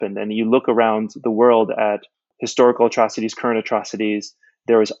happened and you look around the world at historical atrocities, current atrocities,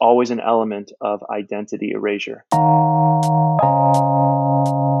 there is always an element of identity erasure.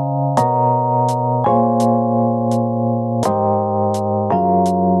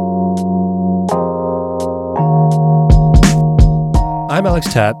 I'm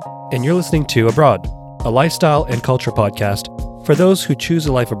Alex Tatt, and you're listening to Abroad, a lifestyle and culture podcast for those who choose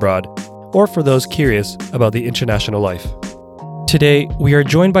a life abroad or for those curious about the international life. Today, we are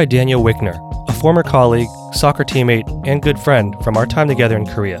joined by Daniel Wickner, a former colleague, soccer teammate, and good friend from our time together in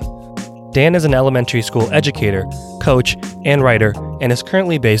Korea. Dan is an elementary school educator, coach, and writer, and is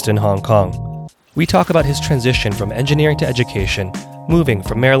currently based in Hong Kong. We talk about his transition from engineering to education, moving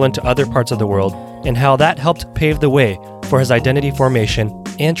from Maryland to other parts of the world, and how that helped pave the way for his identity formation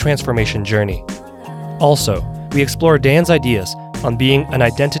and transformation journey. Also, we explore Dan's ideas on being an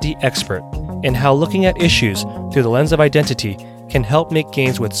identity expert and how looking at issues through the lens of identity can help make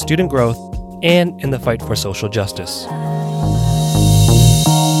gains with student growth and in the fight for social justice.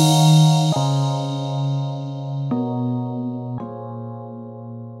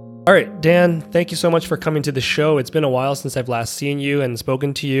 All right, Dan, thank you so much for coming to the show. It's been a while since I've last seen you and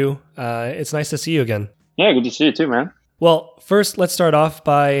spoken to you. It's nice to see you again. Yeah, good to see you too, man. Well, first, let's start off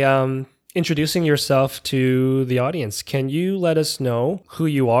by introducing yourself to the audience. Can you let us know who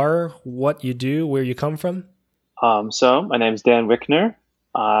you are, what you do, where you come from? So my name is Dan Wickner.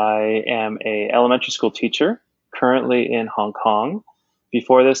 I am an elementary school teacher currently in Hong Kong.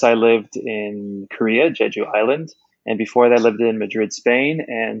 Before this, I lived in Korea, Jeju Island. And before that, I lived in Madrid, Spain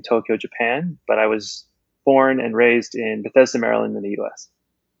and Tokyo, Japan. But I was born and raised in Bethesda, Maryland in the U.S.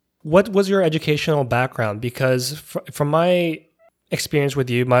 What was your educational background? Because from my experience with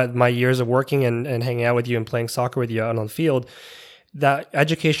you, my years of working and hanging out with you and playing soccer with you out on the field, that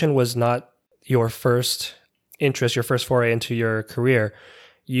education was not your first interest, your first foray into your career.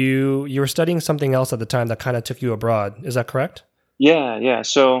 You were studying something else at the time that kind of took you abroad. Is that correct? Yeah.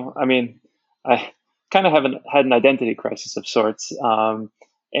 So, I mean, I kind of had an identity crisis of sorts.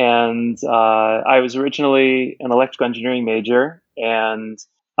 And I was originally an electrical engineering major, and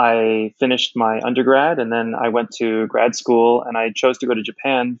I finished my undergrad, and then I went to grad school, and I chose to go to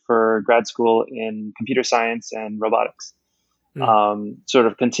Japan for grad school in computer science and robotics. Sort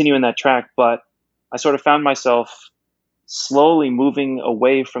of continuing that track, but I sort of found myself slowly moving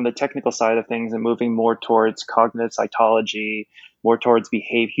away from the technical side of things and moving more towards cognitive cytology, more towards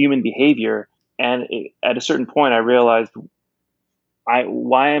human behavior. And at a certain point, I realized,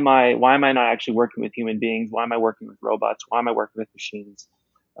 why am I not actually working with human beings? Why am I working with robots? Why am I working with machines?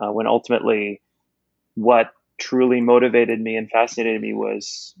 When ultimately, what truly motivated me and fascinated me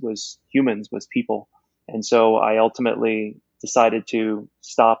was humans, was people. And so I ultimately decided to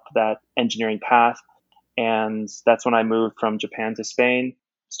stop that engineering path. And that's when I moved from Japan to Spain,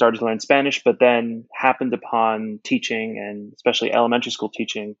 started to learn Spanish, but then happened upon teaching, and especially elementary school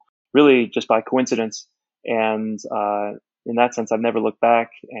teaching, really just by coincidence. And in that sense, I've never looked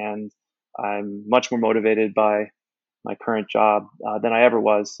back, and I'm much more motivated by my current job than I ever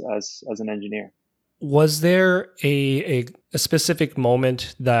was as an engineer. Was there a specific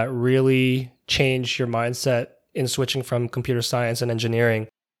moment that really changed your mindset in switching from computer science and engineering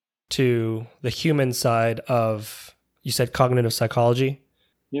to the human side of, you said, cognitive psychology?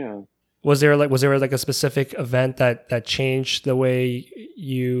 Yeah. Was there a specific event that changed the way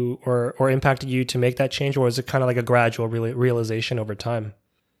you or impacted you to make that change, or was it kind of like a gradual realization over time?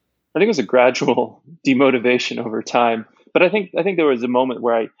 I think it was a gradual demotivation over time, but I think there was a moment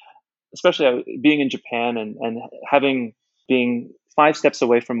where especially being in Japan and being 5 steps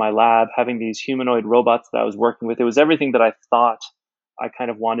away from my lab, having these humanoid robots that I was working with, it was everything that I thought I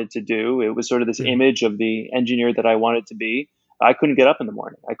kind of wanted to do. It was sort of this image of the engineer that I wanted to be. I couldn't get up in the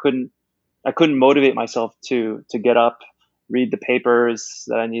morning. I couldn't motivate myself to get up, read the papers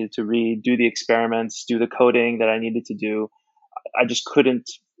that I needed to read, do the experiments, do the coding that I needed to do. I just couldn't.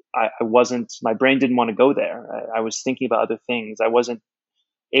 My brain didn't want to go there. I was thinking about other things. I wasn't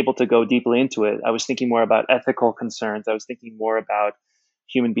able to go deeply into it. I was thinking more about ethical concerns. I was thinking more about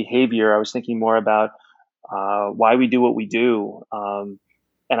human behavior. I was thinking more about why we do what we do.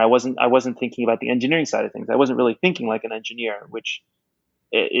 And I wasn't thinking about the engineering side of things. I wasn't really thinking like an engineer, which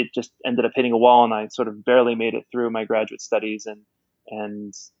it just ended up hitting a wall, and I sort of barely made it through my graduate studies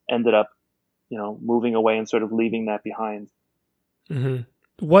and ended up, moving away and sort of leaving that behind. Mm-hmm.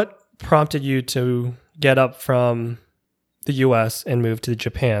 What prompted you to get up from the U.S. and move to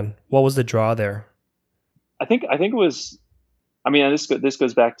Japan? What was the draw there? I think it was. I mean, this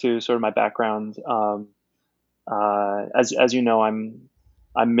goes back to sort of my background. As you know, I'm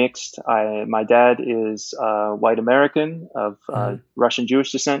I'm mixed. My dad is white American of Mm. Russian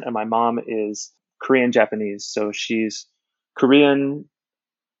Jewish descent, and my mom is Korean Japanese. So she's Korean.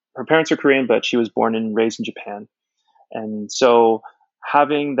 Her parents are Korean, but she was born and raised in Japan. And so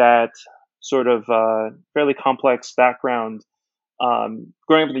having that sort of fairly complex background,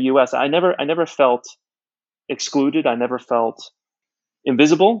 growing up in the U.S., I never felt excluded. I never felt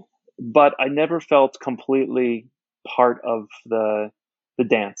invisible, but I never felt completely part of the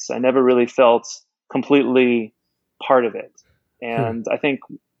dance. I never really felt completely part of it. Hmm. And I think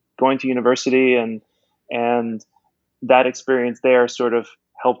going to university and that experience there sort of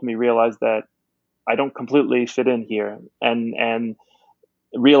helped me realize that I don't completely fit in here, and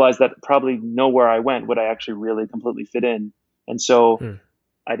realize that probably nowhere I went would I actually really completely fit in. And so Hmm.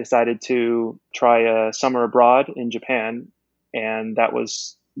 I decided to try a summer abroad in Japan, and that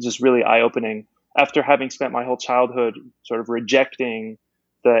was just really eye opening. After having spent my whole childhood sort of rejecting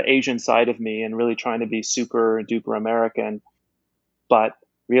the Asian side of me and really trying to be super duper American, but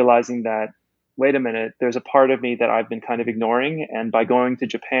realizing that, wait a minute, there's a part of me that I've been kind of ignoring. And by going to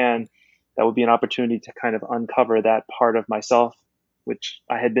Japan, that would be an opportunity to kind of uncover that part of myself, which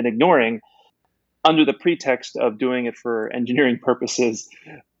I had been ignoring under the pretext of doing it for engineering purposes.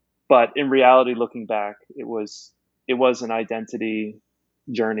 But in reality, looking back, it was an identity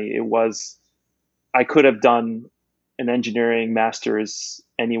journey. It was I could have done an engineering master's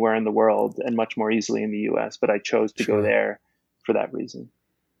anywhere in the world and much more easily in the US, but I chose to go Sure. there for that reason.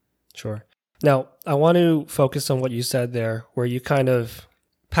 Sure. Now, I want to focus on what you said there, where you kind of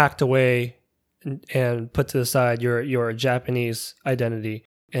packed away and put to the side your Japanese identity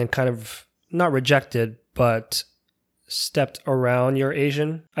and kind of not rejected, but stepped around your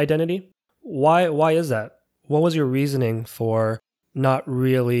Asian identity. Why is that? What was your reasoning for not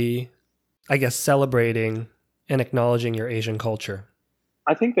really, I guess, celebrating and acknowledging your Asian culture?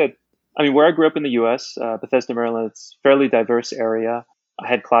 I think that, I mean, where I grew up in the US, Bethesda, Maryland, it's a fairly diverse area. I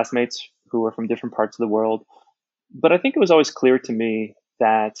had classmates who were from different parts of the world. But I think it was always clear to me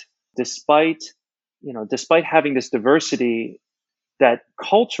that despite, despite having this diversity, that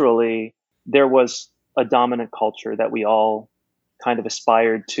culturally there was a dominant culture that we all kind of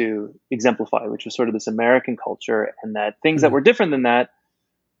aspired to exemplify, which was sort of this American culture, and that things that Hmm. were different than that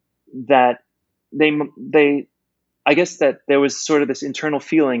they I guess that there was sort of this internal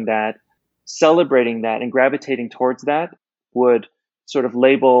feeling that celebrating that and gravitating towards that would sort of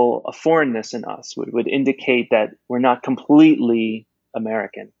label a foreignness in us, would indicate that we're not completely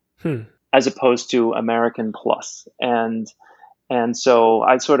American, Hmm. as opposed to American plus. And so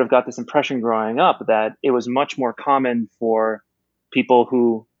I sort of got this impression growing up that it was much more common for people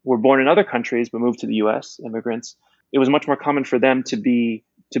who were born in other countries but moved to the US, immigrants. It was much more common for them to be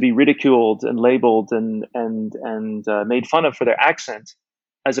ridiculed and labeled and made fun of for their accent,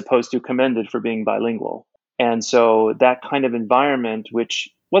 as opposed to commended for being bilingual. And so that kind of environment, which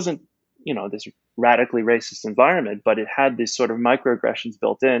wasn't, this radically racist environment, but it had these sort of microaggressions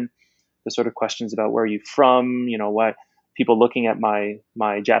built in, the sort of questions about where are you from, why people looking at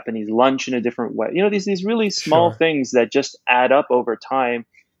my Japanese lunch in a different way, these really small Sure. things that just add up over time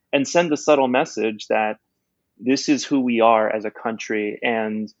and send a subtle message that this is who we are as a country,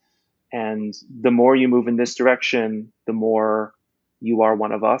 and the more you move in this direction, the more you are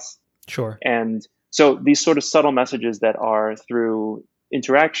one of us. Sure. And so these sort of subtle messages that are through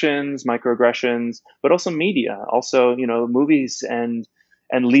interactions, microaggressions, but also media, also movies and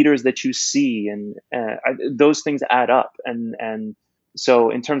leaders that you see, and those things add up. And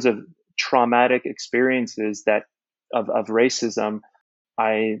so in terms of traumatic experiences that of racism,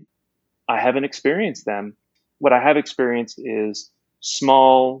 I I haven't experienced them. What I have experienced is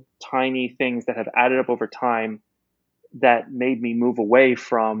small, tiny things that have added up over time that made me move away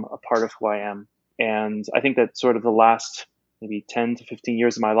from a part of who I am. And I think that sort of the last maybe 10 to 15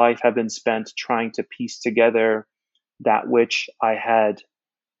 years of my life have been spent trying to piece together that which I had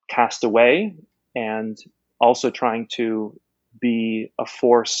cast away, and also trying to be a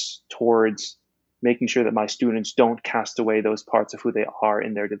force towards making sure that my students don't cast away those parts of who they are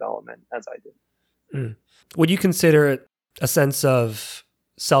in their development as I did. Hmm. Would you consider it a sense of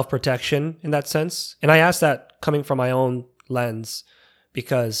self-protection in that sense? And I ask that coming from my own lens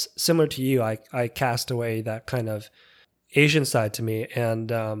because similar to you, I cast away that kind of Asian side to me,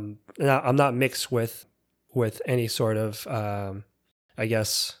 and I'm not mixed with any sort of I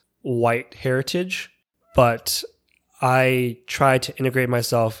guess white heritage, but I tried to integrate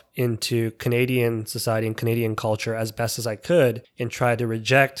myself into Canadian society and Canadian culture as best as I could, and tried to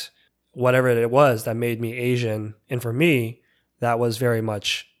reject whatever it was that made me Asian. And for me, that was very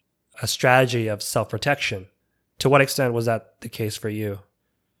much a strategy of self protection. To what extent was that the case for you?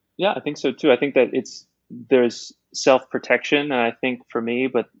 Yeah, I think so too. I think that there's self-protection, and I think for me,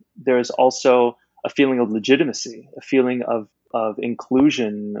 but there's also a feeling of legitimacy, a feeling of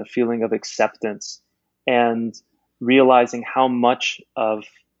inclusion, a feeling of acceptance, and realizing how much of,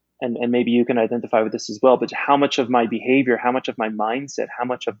 and maybe you can identify with this as well, but how much of my behavior, how much of my mindset, how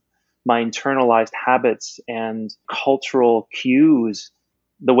much of my internalized habits and cultural cues,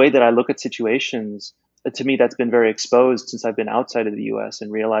 the way that I look at situations, to me that's been very exposed since I've been outside of the US,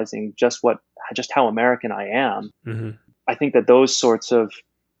 and realizing just how American I am. Mm-hmm. I think that those sorts of,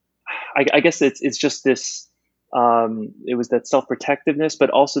 I guess it's just this, it was that self-protectiveness, but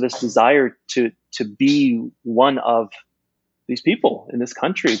also this desire to be one of these people in this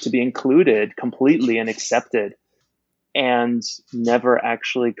country, to be included completely and accepted, and never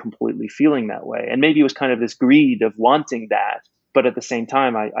actually completely feeling that way. And maybe it was kind of this greed of wanting that, but at the same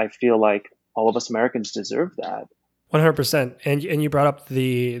time, I feel like all of us Americans deserve that. 100%. And you brought up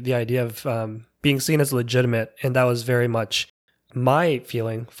the idea of being seen as legitimate, and that was very much my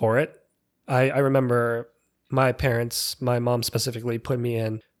feeling for it. I remember my parents, my mom specifically, put me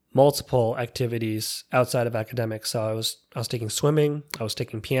in multiple activities outside of academics. So I was taking swimming, I was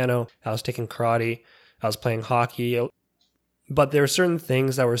taking piano, I was taking karate, I was playing hockey. But there were certain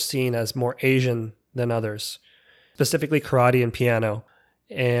things that were seen as more Asian than others, specifically karate and piano.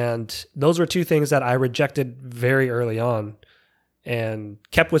 And those were two things that I rejected very early on, and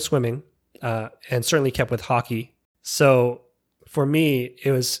kept with swimming, and certainly kept with hockey. So for me,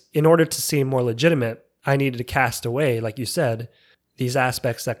 it was, in order to seem more legitimate, I needed to cast away, like you said, these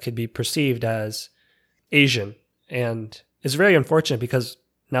aspects that could be perceived as Asian. And it's very unfortunate, because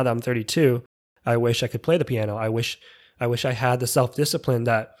now that I'm 32, I wish I could play the piano. I wish I had the self-discipline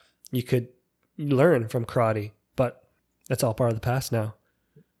that you could learn from karate, but that's all part of the past now.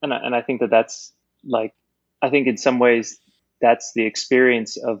 And I think that's like, I think in some ways that's the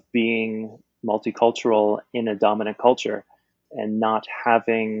experience of being multicultural in a dominant culture, and not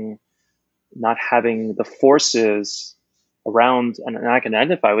having the forces around, and I can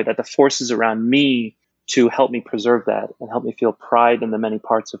identify with that, the forces around me to help me preserve that and help me feel pride in the many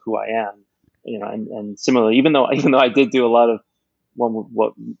parts of who I am. And similarly, even though I did do a lot of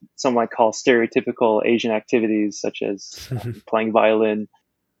what some might call stereotypical Asian activities, such as playing violin,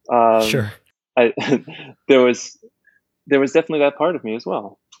 Sure. there was definitely that part of me as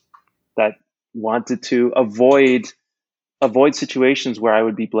well that wanted to avoid situations where I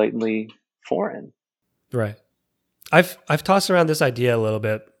would be blatantly foreign. Right. I've tossed around this idea a little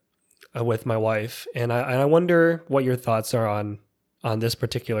bit with my wife, and I wonder what your thoughts are on this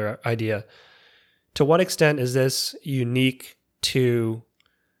particular idea. To what extent is this unique to,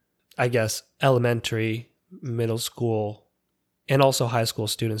 I guess, elementary, middle school, and also high school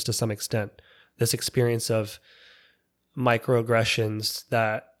students to some extent? This experience of microaggressions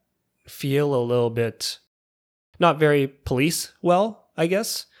that feel a little bit not very police well, I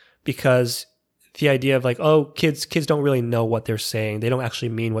guess, because the idea of like, oh, kids don't really know what they're saying. They don't actually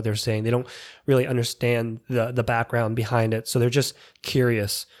mean what they're saying. They don't really understand the background behind it. So they're just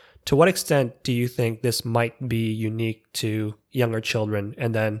curious. To what extent do you think this might be unique to younger children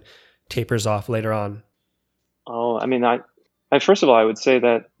and then tapers off later on? Oh, I mean, I first of all, I would say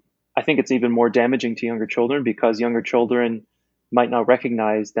that I think it's even more damaging to younger children, because younger children might not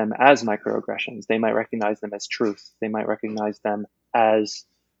recognize them as microaggressions. They might recognize them as truth. They might recognize them as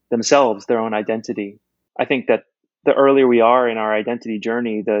themselves, their own identity. I think that the earlier we are in our identity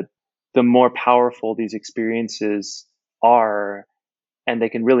journey, the more powerful these experiences are, and they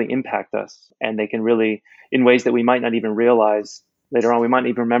can really impact us, and they can really, in ways that we might not even realize later on. We might not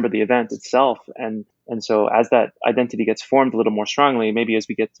even remember the event itself. And so as that identity gets formed a little more strongly, maybe as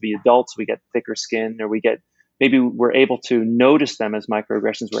we get to be adults, we get thicker skin, or maybe we're able to notice them as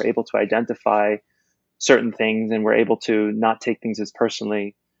microaggressions. We're able to identify certain things, and we're able to not take things as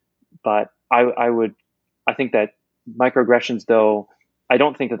personally. But I think that microaggressions, though, I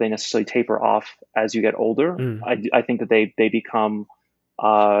don't think that they necessarily taper off as you get older. I think that they become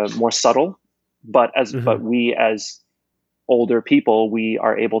more subtle, but we as older people, we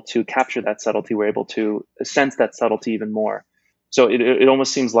are able to capture that subtlety. We're able to sense that subtlety even more. So it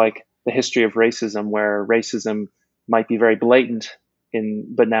almost seems like the history of racism, where racism might be very blatant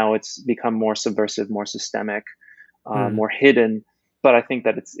but now it's become more subversive, more systemic, more hidden. But I think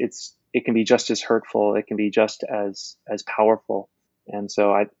that it can be just as hurtful. It can be just as powerful. And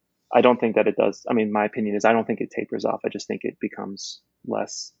so I don't think that it does. I mean, my opinion is I don't think it tapers off. I just think it becomes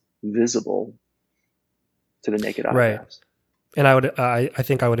less visible to the naked eye. Right. Perhaps. And I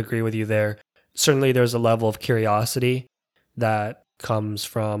think I would agree with you there. Certainly there's a level of curiosity that comes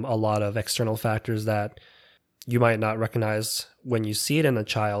from a lot of external factors that you might not recognize when you see it in a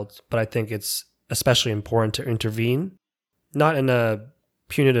child, but I think it's especially important to intervene, not in a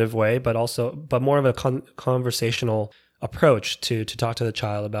punitive way, but more of a conversational approach to talk to the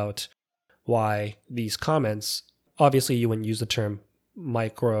child about why these comments. Obviously, you wouldn't use the term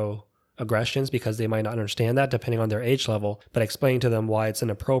microaggressions because they might not understand that depending on their age level, but explaining to them why it's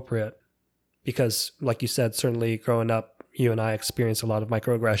inappropriate. Because, like you said, certainly growing up, you and I experienced a lot of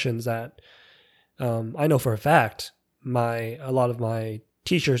microaggressions that I know for a fact a lot of my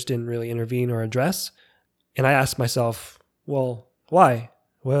teachers didn't really intervene or address. And I asked myself, well, why?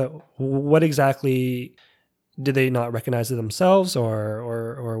 What exactly did they not recognize it themselves,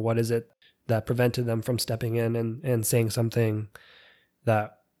 or what is it that prevented them from stepping in and saying something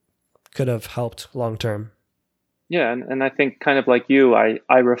that could have helped long term? Yeah, and I think kind of like you,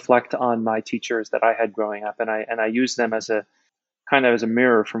 I reflect on my teachers that I had growing up, and I use them as a kind of as a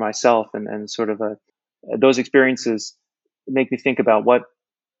mirror for myself, and sort of those experiences make me think about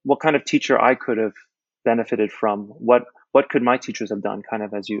what kind of teacher I could have benefited from. What could my teachers have done, kind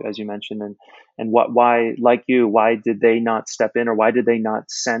of as you mentioned, and why, like you, why did they not step in, or why did they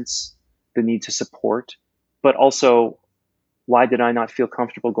not sense the need to support, but also why did I not feel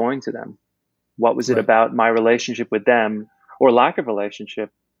comfortable going to them? What was it Right. about my relationship with them, or lack of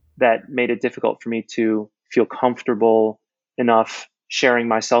relationship, that made it difficult for me to feel comfortable enough sharing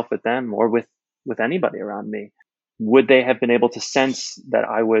myself with them, or with anybody around me? Would they have been able to sense that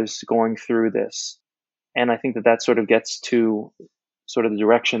I was going through this? And I think that sort of gets to sort of the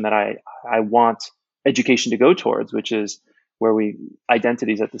direction that I want education to go towards, which is where we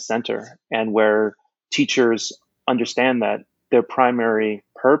identity is at the center, and where teachers understand that their primary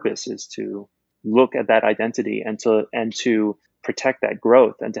purpose is to look at that identity, and to protect that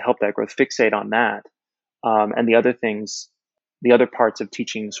growth, and to help that growth, fixate on that, and the other things, the other parts of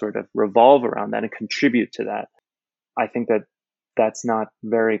teaching sort of revolve around that and contribute to that. I think that that's not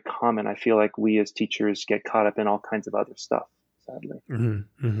very common. I feel like we as teachers get caught up in all kinds of other stuff, sadly.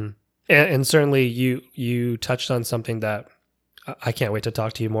 Mm-hmm, mm-hmm. And certainly you touched on something that I can't wait to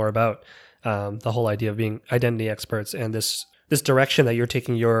talk to you more about, the whole idea of being identity experts and this direction that you're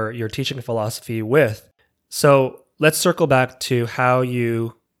taking your teaching philosophy with. So let's circle back to how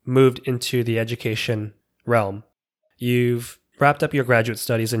you moved into the education realm. You've wrapped up your graduate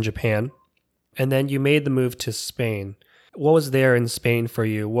studies in Japan, and then you made the move to Spain. What was there in Spain for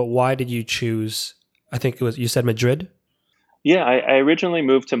you? Why did you choose? I think it was, you said Madrid. Yeah, I originally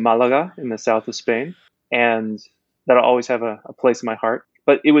moved to Malaga in the south of Spain, and that'll always have a place in my heart.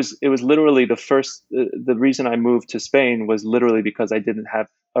 But it was literally the reason I moved to Spain was literally because I didn't have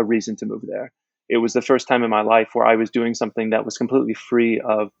a reason to move there. It was the first time in my life where I was doing something that was completely free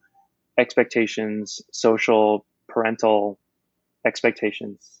of expectations, social, parental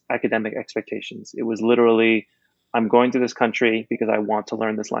expectations, academic expectations. It was literally, I'm going to this country because I want to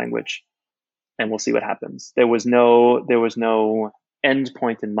learn this language, and we'll see what happens. There was no end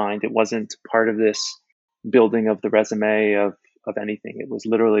point in mind. It wasn't part of this building of the resume of anything. It was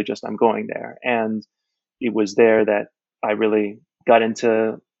literally just, I'm going there. And it was there that I really got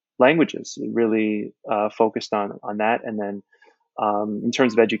into languages. It really focused on that. And then in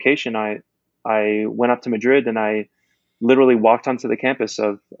terms of education, I went up to Madrid, and I literally walked onto the campus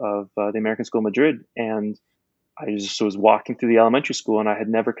of the American School of Madrid, and I just was walking through the elementary school, and I had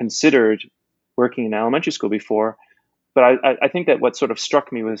never considered working in elementary school before. But I think that what sort of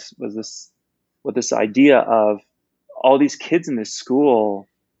struck me was this idea of all these kids in this school.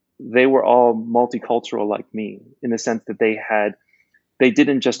 They were all multicultural like me, in the sense that they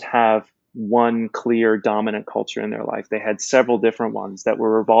didn't just have one clear dominant culture in their life. They had several different ones that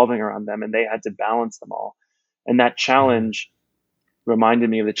were revolving around them, and they had to balance them all. And that challenge reminded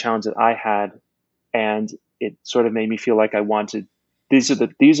me of the challenge that I had, and it sort of made me feel like I wanted, these are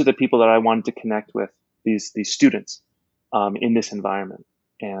the people that I wanted to connect with, these students, in this environment.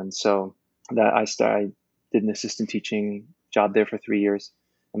 And so that I did an assistant teaching job there for 3 years,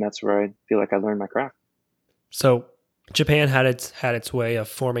 and that's where I feel like I learned my craft. So Japan had its way of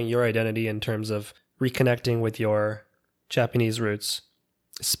forming your identity in terms of reconnecting with your Japanese roots.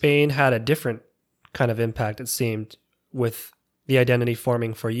 Spain had a different kind of impact, it seemed, with the identity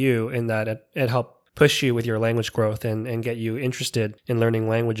forming for you, in that it helped push you with your language growth and get you interested in learning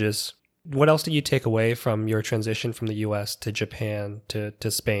languages. What else did you take away from your transition from the US to Japan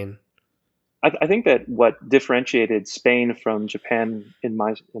to Spain? I think that what differentiated Spain from Japan in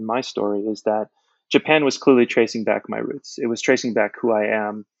my story is that Japan was clearly tracing back my roots. It was tracing back who I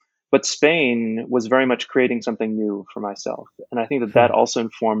am, but Spain was very much creating something new for myself. And I think that Hmm. also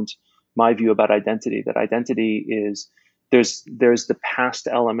informed my view about identity. That identity is there's the past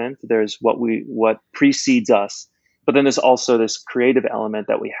element, there's what precedes us, but then there's also this creative element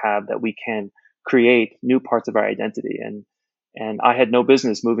that we have, that we can create new parts of our identity. And I had no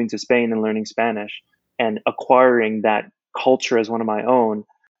business moving to Spain and learning Spanish and acquiring that culture as one of my own.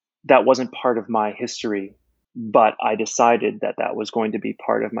 That wasn't part of my history, but I decided that that was going to be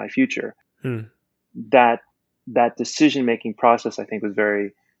part of my future. Hmm. That decision making process, I think, was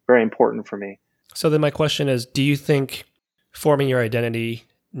very, very important for me. So then my question is, do you think forming your identity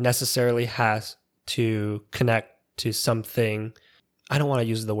necessarily has to connect to something? I don't want to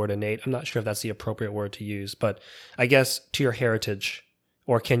use the word innate. I'm not sure if that's the appropriate word to use, but I guess to your heritage.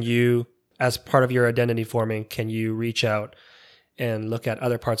 Or can you, as part of your identity forming, can you reach out and look at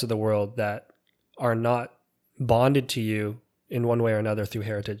other parts of the world that are not bonded to you in one way or another through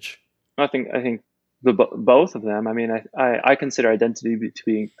heritage? I think both of them. I mean, I consider identity to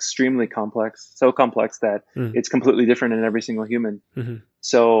be extremely complex, so complex that it's completely different in every single human. Mm-hmm.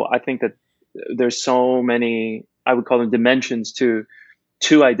 So I think that there's so many, I would call them dimensions to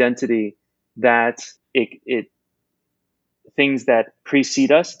identity, that it things that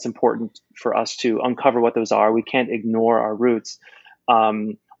precede us, it's important for us to uncover what those are. We can't ignore our roots.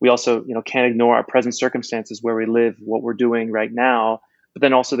 We also, can't ignore our present circumstances, where we live, what we're doing right now. But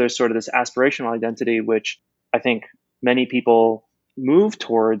then also there's sort of this aspirational identity, which I think many people move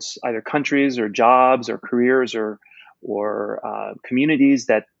towards, either countries or jobs or careers or communities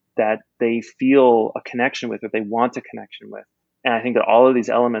that they feel a connection with, or they want a connection with. And I think that all of these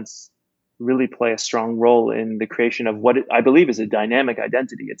elements really play a strong role in the creation of what I believe is a dynamic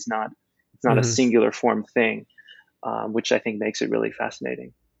identity. It's not a singular form thing, which I think makes it really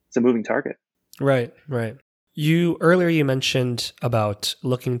fascinating. It's a moving target. Right. Earlier you mentioned about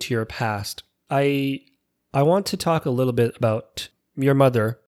looking to your past. I want to talk a little bit about your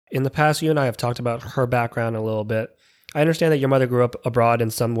mother. In the past, you and I have talked about her background a little bit. I understand that your mother grew up abroad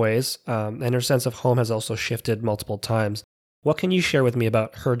in some ways, and her sense of home has also shifted multiple times. What can you share with me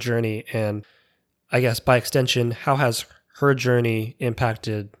about her journey? And I guess by extension, how has her journey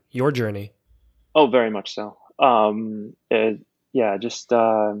impacted your journey? Oh, very much so.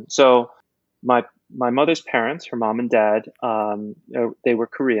 So my mother's parents, her mom and dad, they were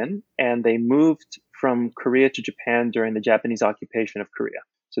Korean, and they moved from Korea to Japan during the Japanese occupation of Korea.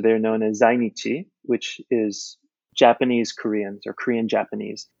 So they're known as Zainichi, which is Japanese Koreans or Korean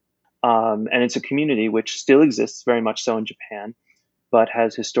Japanese. And it's a community which still exists very much so in Japan, but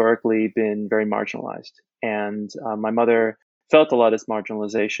has historically been very marginalized. And my mother felt a lot of this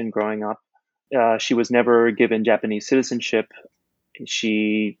marginalization growing up. She was never given Japanese citizenship.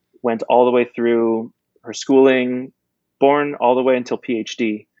 She went all the way through her schooling, born all the way until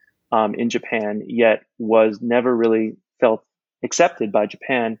PhD in Japan, yet was never really felt accepted by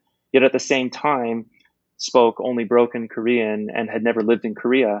Japan, yet at the same time spoke only broken Korean and had never lived in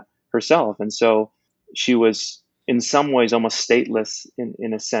Korea herself. And so she was in some ways almost stateless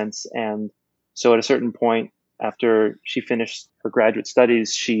in a sense. And so at a certain point, after she finished her graduate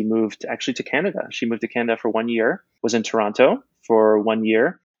studies, she moved actually to Canada. She moved to Canada for 1 year, was in Toronto for 1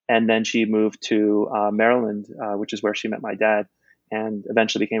 year, and then she moved to Maryland, which is where she met my dad, and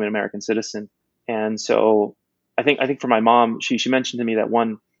eventually became an American citizen. And so I think for my mom, she mentioned to me that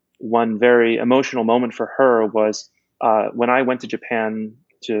one very emotional moment for her was when I went to Japan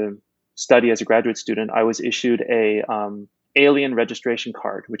to study as a graduate student. I was issued a alien registration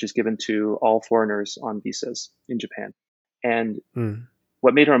card, which is given to all foreigners on visas in Japan. And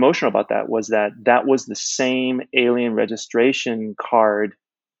what made her emotional about that was the same alien registration card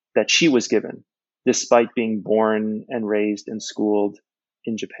that she was given, despite being born and raised and schooled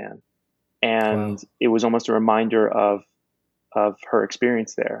in Japan. And It was almost a reminder of her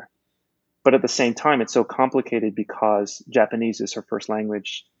experience there. But at the same time, it's so complicated because Japanese is her first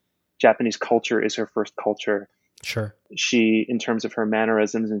language. Japanese culture is her first culture. Sure. She, in terms of her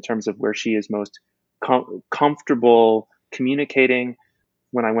mannerisms, in terms of where she is most comfortable communicating.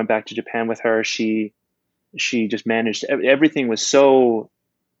 When I went back to Japan with her, she just managed, everything was so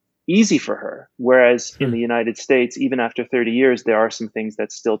easy for her. Whereas in the United States, even after 30 years, there are some things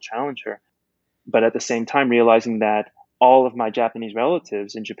that still challenge her. But at the same time, realizing that all of my Japanese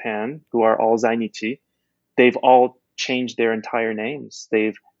relatives in Japan, who are all Zainichi, they've all changed their entire names.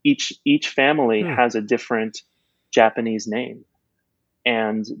 Each family has a different Japanese name.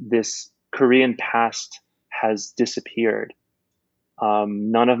 And this Korean past has disappeared.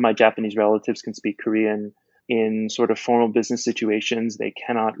 None of my Japanese relatives can speak Korean. In sort of formal business situations, they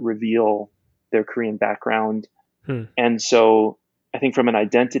cannot reveal their Korean background. And so I think from an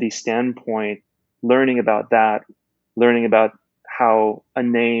identity standpoint, learning about how a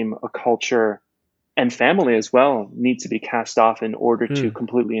name, a culture and family as well need to be cast off in order to Hmm.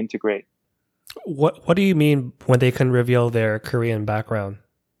 completely integrate. What do you mean when they can reveal their Korean background?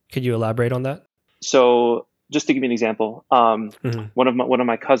 Could you elaborate on that? So just to give you an example, Hmm. one of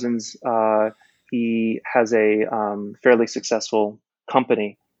my cousins, he has a fairly successful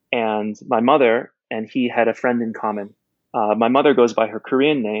company, and my mother and he had a friend in common. My mother goes by her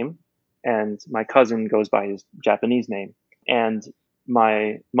Korean name, and my cousin goes by his Japanese name. And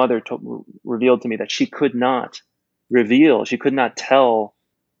my mother revealed to me that she could not tell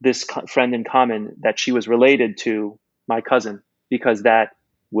this friend in common that she was related to my cousin, because that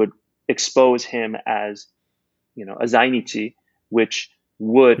would expose him as, a Zainichi, which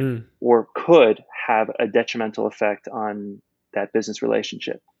would Hmm. or could have a detrimental effect on that business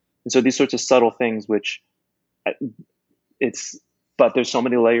relationship. And so these sorts of subtle things, which uh, it's, but there's so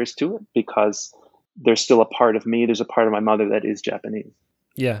many layers to it because there's still a part of me, there's a part of my mother that is Japanese.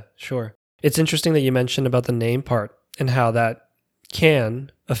 Yeah, sure. It's interesting that you mentioned about the name part and how that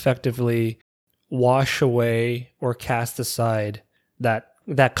can effectively wash away or cast aside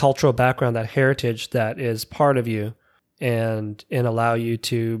that cultural background, that heritage that is part of you, and allow you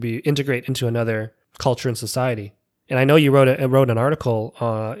to be integrate into another culture and society. And I know you wrote an article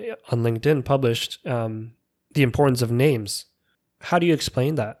on LinkedIn, published the importance of names. How do you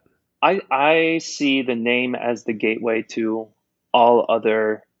explain that? I see the name as the gateway to all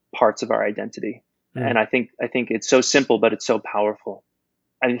other parts of our identity. Mm, And I think it's so simple, but it's so powerful.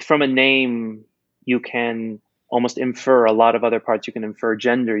 I mean, from a name, you can almost infer a lot of other parts. You can infer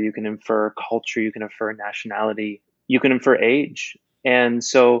gender, you can infer culture, you can infer nationality, you can infer age. And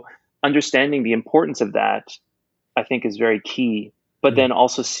so understanding the importance of that, I think, is very key. But mm, then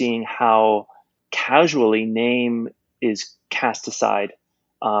also seeing how casually name is cast aside.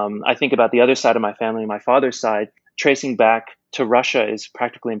 I think about the other side of my family, my father's side, tracing back to Russia is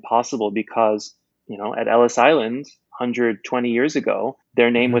practically impossible because, at Ellis Island, 120 years ago,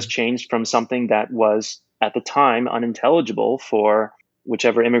 their name was mhm, changed from something that was at the time unintelligible for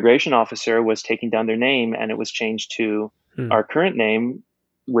whichever immigration officer was taking down their name, and it was changed to mm, our current name,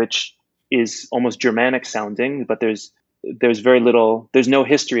 which is almost Germanic sounding, but there's very little, there's no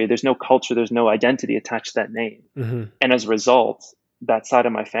history, there's no culture, there's no identity attached to that name. mhm, And as a result, that side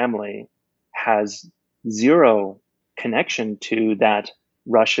of my family has zero connection to that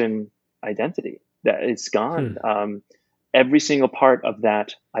Russian identity. That it's gone. hmm, Every single part of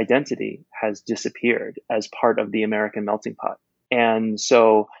that identity has disappeared as part of the American melting pot. And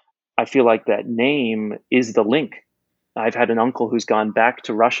so I feel like that name is the link. I've had an uncle who's gone back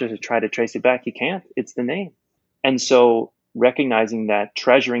to Russia to try to trace it back. He can't. It's the name. And so recognizing that,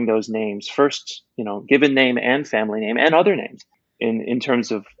 treasuring those names first, given name and family name and other names, in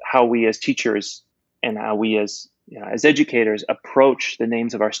terms of how we as teachers and how we as educators approach the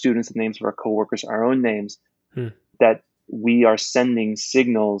names of our students, the names of our coworkers, our own names, hmm, that we are sending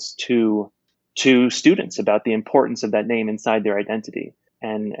signals to students about the importance of that name inside their identity,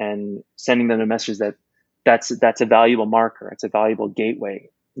 and sending them a message that that's a valuable marker, it's a valuable gateway,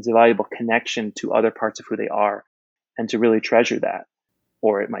 it's a valuable connection to other parts of who they are, and to really treasure that,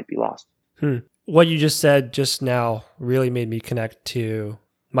 or it might be lost. hmm. What you just said just now really made me connect to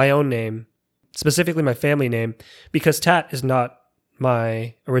my own name, specifically my family name, because Tat is not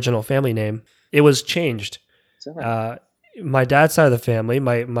my original family name. It was changed. So Uh, my dad's side of the family,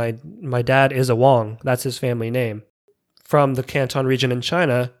 my dad is a Wang. That's his family name. From the Canton region in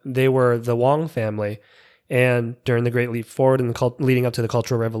China, they were the Wang family. And during the Great Leap Forward and leading up to the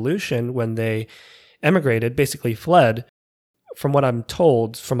Cultural Revolution, when they emigrated, basically fled, from what I'm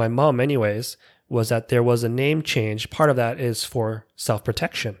told, from my mom anyways, was that there was a name change. Part of that is for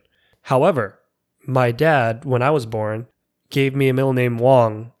self-protection. However, my dad, when I was born, gave me a middle name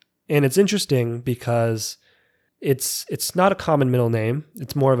Wang. And it's interesting because it's not a common middle name.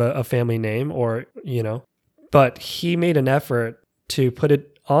 It's more of a family name, or, but he made an effort to put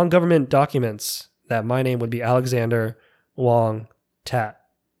it on government documents that my name would be Alexander Wang Tat,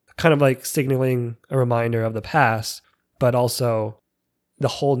 kind of like signaling a reminder of the past, but also the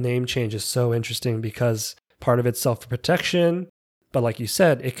whole name change is so interesting because part of it's self-protection, but like you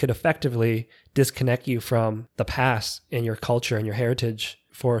said, it could effectively disconnect you from the past and your culture and your heritage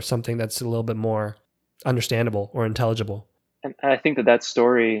for something that's a little bit more understandable or intelligible. and I think that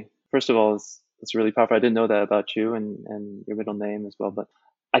story, first of all, is it's really powerful. I didn't know that about you and your middle name as well, but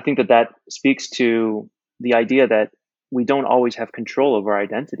I think that speaks to the idea that we don't always have control over our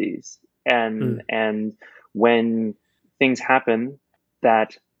identities, and Mm, when things happen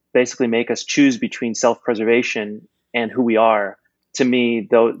that basically make us choose between self-preservation and who we are, to me,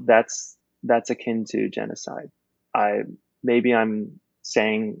 though, that's akin to genocide. I Maybe I'm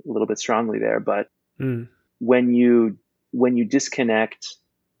saying a little bit strongly there, but Mm. when you disconnect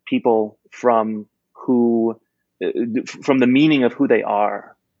people from from the meaning of who they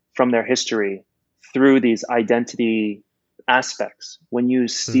are, from their history, through these identity aspects, when you Mm.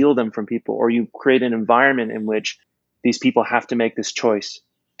 steal them from people, or you create an environment in which these people have to make this choice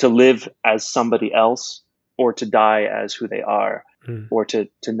to live as somebody else or to die as who they are, Mm. or to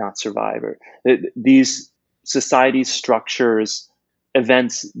not survive, or these society structures,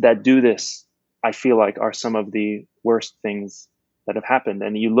 events that do this, I feel like are some of the worst things that have happened.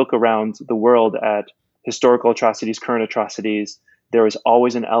 And you look around the world at historical atrocities, current atrocities, there is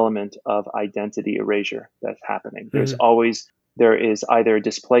always an element of identity erasure that's happening. Mm. There is either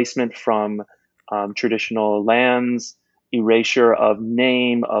displacement from traditional lands, erasure of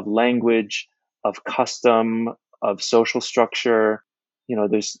name, of language, of custom, of social structure.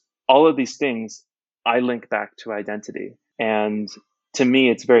 There's all of these things I link back to identity. And to me,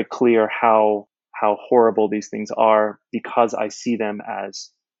 it's very clear how horrible these things are, because I see them as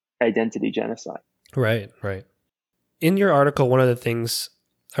identity genocide. Right, right. In your article, one of the things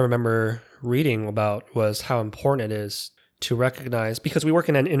I remember reading about was how important it is to recognize, because we work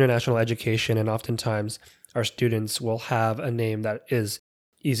in an international education, and oftentimes our students will have a name that is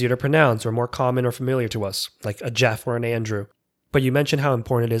easier to pronounce or more common or familiar to us, like a Jeff or an Andrew. But you mentioned how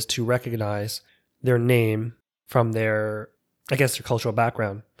important it is to recognize their name from their cultural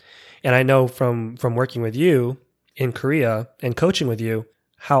background. And I know from working with you in Korea and coaching with you,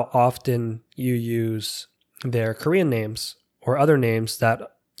 how often you use their Korean names or other names that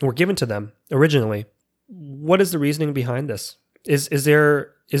were given to them originally. What is the reasoning behind this? Is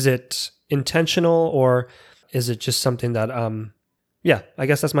it intentional, or is it just something that I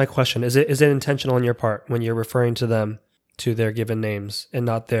guess that's my question. Is it intentional on your part when you're referring to them to their given names and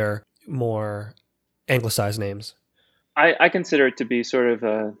not their more anglicized names? I consider it to be sort of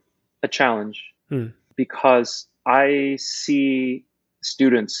a challenge, Hmm. because I see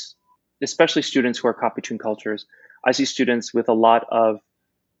students, especially students who are caught between cultures, I see students with a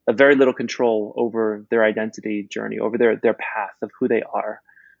very little control over their identity journey, over their path of who they are.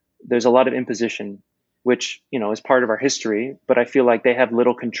 There's a lot of imposition, which, is part of our history, but I feel like they have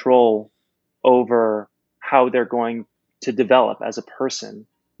little control over how they're going to develop as a person,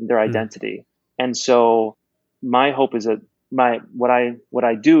 their identity. And so my hope is that what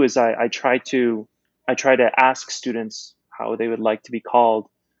I do is I try to ask students how they would like to be called.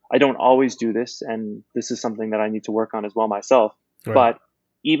 I don't always do this, and this is something that I need to work on as well myself. Right. But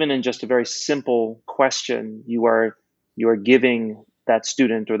even in just a very simple question, you are giving that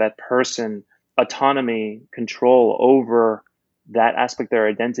student or that person autonomy, control over that aspect of their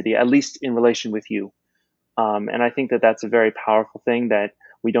identity, at least in relation with you. And I think that that's a very powerful thing that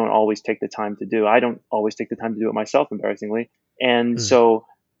we don't always take the time to do. I don't always take the time to do it myself, embarrassingly. And so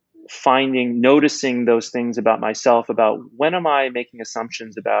noticing those things about myself, about when am I making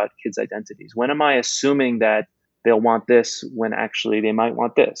assumptions about kids' identities? When am I assuming that they'll want this when actually they might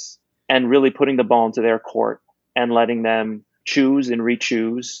want this? And really putting the ball into their court and letting them choose and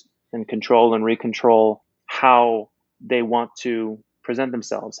re-choose and control and recontrol how they want to present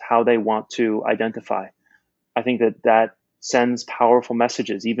themselves, how they want to identify. I think that sends powerful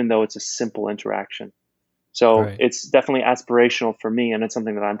messages, even though it's a simple interaction. So It's definitely aspirational for me, and it's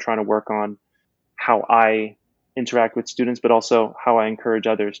something that I'm trying to work on, how I interact with students, but also how I encourage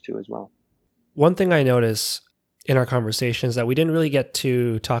others to as well. One thing I notice in our conversation is that we didn't really get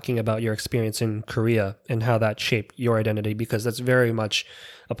to talking about your experience in Korea and how that shaped your identity, because that's very much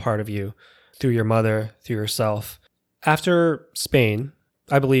a part of you through your mother, through yourself. After Spain,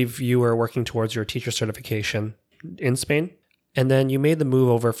 I believe you were working towards your teacher certification in Spain, and then you made the move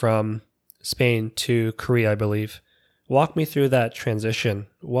over from Spain to Korea, I believe. Walk me through that transition.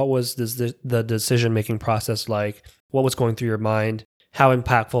 What was the decision-making process like? What was going through your mind? How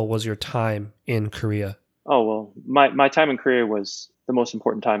impactful was your time in Korea? Oh, well, my time in Korea was the most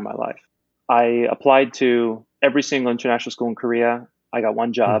important time in my life. I applied to every single international school in Korea. I got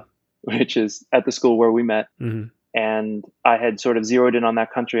one job, which is at the school where we met. Mm-hmm. And I had sort of zeroed in on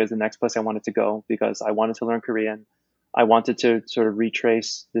that country as the next place I wanted to go, because I wanted to learn Korean. I wanted to sort of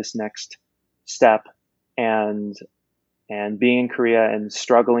retrace this next step, and being in Korea and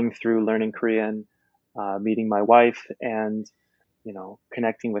struggling through learning Korean, meeting my wife, and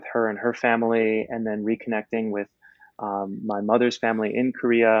connecting with her and her family, and then reconnecting with my mother's family in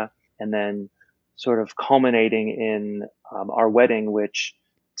Korea, and then sort of culminating in our wedding, which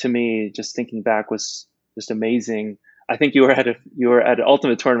to me, just thinking back, was just amazing. I think you were at an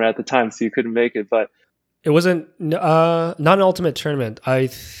ultimate tournament at the time, so you couldn't make it, but it wasn't not an ultimate tournament.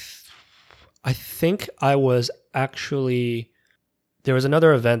 I think I was actually There was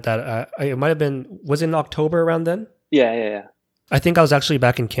another event that it might have been, was it in October around then? Yeah. I think I was actually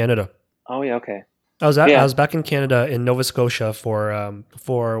back in Canada. Oh, yeah, okay. I was back in Canada in Nova Scotia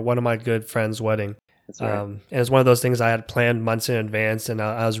for one of my good friends' wedding. That's right. And it's one of those things I had planned months in advance, and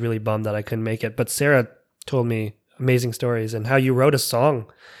I was really bummed that I couldn't make it. But Sarah told me amazing stories and how you wrote a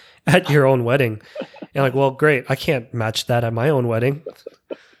song at your own wedding. And like, well, great. I can't match that at my own wedding.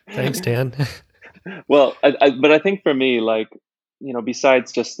 Thanks, Dan. Well, but I think for me, like,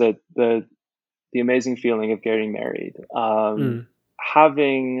 besides just the amazing feeling of getting married,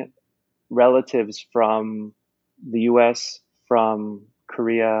 having relatives from the US, from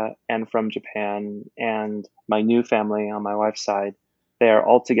Korea, and from Japan, and my new family on my wife's side, they are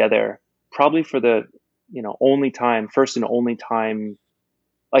all together probably for the, first and only time,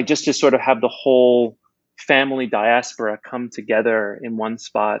 like just to sort of have the whole family diaspora come together in one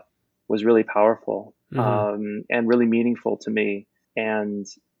spot was really powerful, and really meaningful to me. And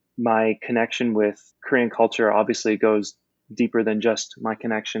my connection with Korean culture obviously goes deeper than just my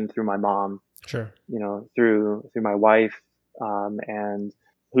connection through my mom. Sure. Through my wife, and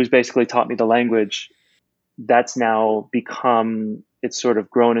who's basically taught me the language. That's now become, it's sort of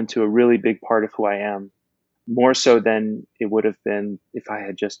grown into a really big part of who I am, more so than it would have been if I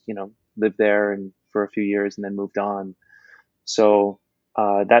had just, lived there and for a few years and then moved on. So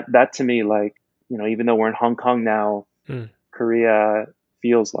that to me, like, even though we're in Hong Kong now, Korea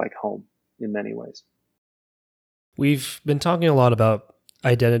feels like home in many ways. We've been talking a lot about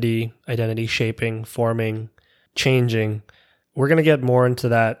identity shaping, forming, changing. We're going to get more into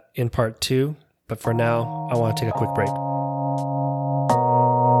that in part 2, but for now, I want to take a quick break.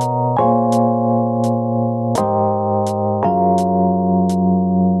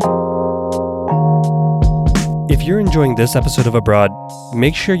 If you're enjoying this episode of Abroad,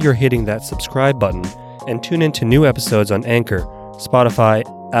 make sure you're hitting that subscribe button and tune in to new episodes on Anchor, Spotify,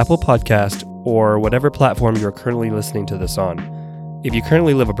 Apple Podcast, or whatever platform you're currently listening to this on. If you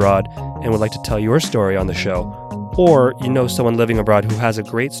currently live abroad and would like to tell your story on the show, or you know someone living abroad who has a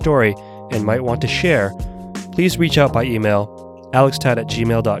great story and might want to share, please reach out by email,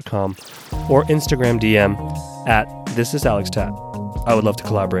 alextat@gmail.com, or Instagram DM at @thisisalextat. I would love to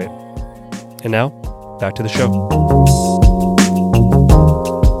collaborate. And now, back to the show.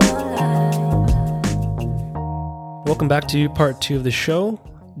 Welcome back to part 2 of the show.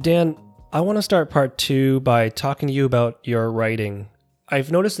 Dan, I want to start part 2 by talking to you about your writing.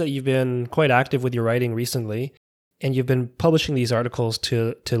 I've noticed that you've been quite active with your writing recently, and you've been publishing these articles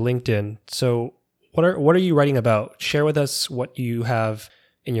to LinkedIn. So what are you writing about? Share with us what you have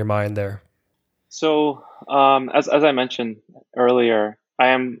in your mind there. So as I mentioned earlier, I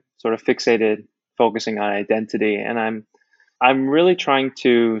am sort of focusing on identity, and I'm really trying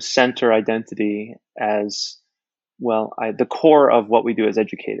to center identity as well, the core of what we do as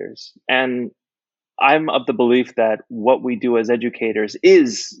educators. And I'm of the belief that what we do as educators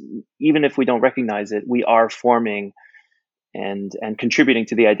is, even if we don't recognize it, we are forming and contributing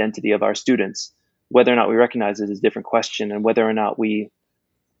to the identity of our students. Whether or not we recognize it is a different question, and whether or not we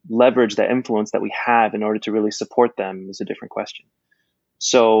leverage the influence that we have in order to really support them is a different question.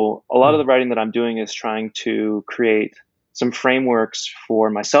 So a lot of the writing that I'm doing is trying to create some frameworks for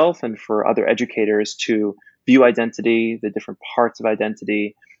myself and for other educators to view identity, the different parts of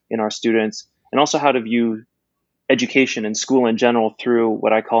identity in our students, and also how to view education and school in general through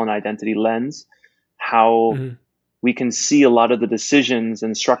what I call an identity lens, how we can see a lot of the decisions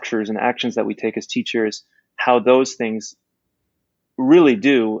and structures and actions that we take as teachers, how those things really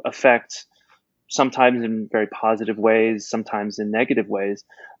do affect, sometimes in very positive ways, sometimes in negative ways,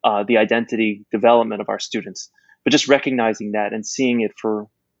 the identity development of our students. But just recognizing that and seeing it for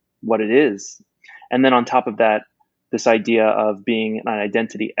what it is. And then on top of that, this idea of being an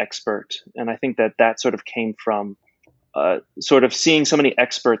identity expert. And I think that sort of came from sort of seeing so many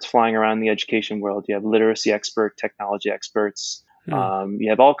experts flying around the education world. You have literacy experts, technology experts, you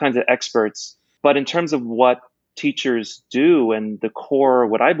have all kinds of experts. But in terms of what teachers do, and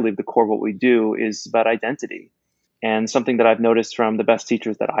what I believe the core of what we do is about identity. And something that I've noticed from the best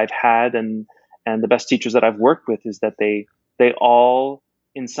teachers that I've had and the best teachers that I've worked with is that they all,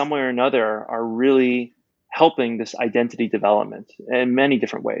 in some way or another, are really helping this identity development in many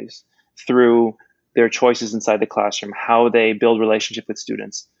different ways through their choices inside the classroom, how they build relationship with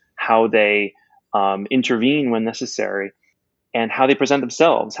students, how they intervene when necessary, and how they present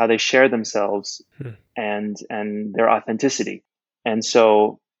themselves, how they share themselves, and their authenticity. And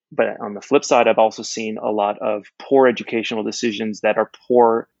so, but on the flip side, I've also seen a lot of poor educational decisions that are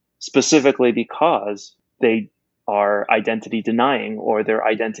poor specifically because they are identity denying, or they're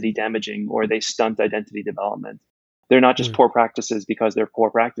identity damaging, or they stunt identity development. They're not just Mm. poor practices because they're poor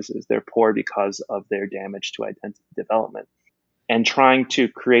practices. They're poor because of their damage to identity development. And trying to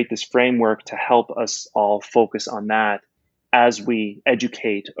create this framework to help us all focus on that as we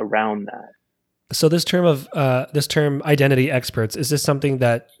educate around that. So this term identity experts, is this something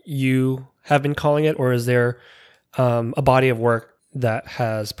that you have been calling it, or is there a body of work that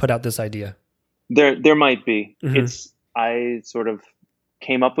has put out this idea? There might be. Mm-hmm. I sort of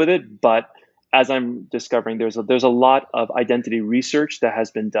came up with it, but as I'm discovering, there's a lot of identity research that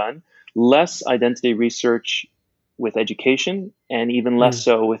has been done, less identity research with education, and even less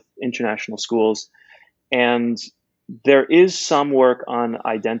so with international schools. And there is some work on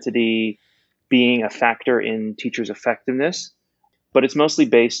identity being a factor in teachers' effectiveness, but it's mostly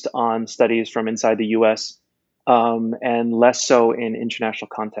based on studies from inside the US, and less so in international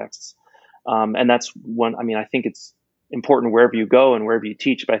contexts. And that's one, I mean, I think it's important wherever you go and wherever you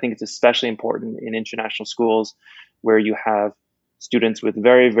teach, but I think it's especially important in international schools where you have students with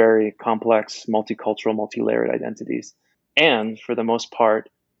very, very complex, multicultural, multi-layered identities. And for the most part,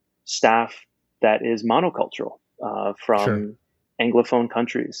 staff that is monocultural from Sure. Anglophone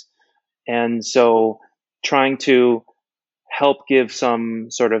countries. And so trying to help give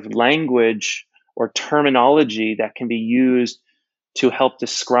some sort of language or terminology that can be used to help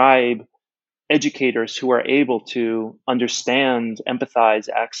describe educators who are able to understand, empathize,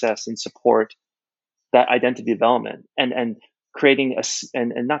 access, and support that identity development, and creating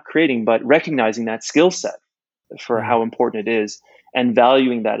and not creating, but recognizing that skill set for how important it is, and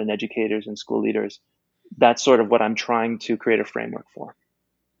valuing that in educators and school leaders. That's sort of what I'm trying to create a framework for.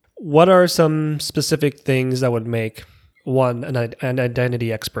 What are some specific things that would make one an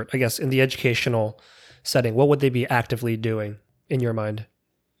identity expert, I guess, in the educational setting? What would they be actively doing in your mind?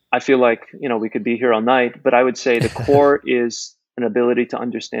 I feel like, we could be here all night, but I would say the core is an ability to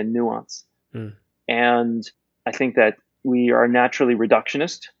understand nuance. Mm. And I think that we are naturally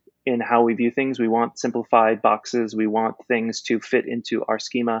reductionist in how we view things. We want simplified boxes. We want things to fit into our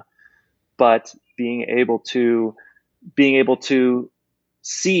schema. But being able to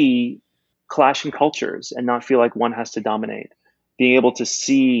see clashing cultures and not feel like one has to dominate. Being able to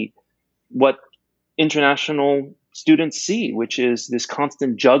see what international students see, which is this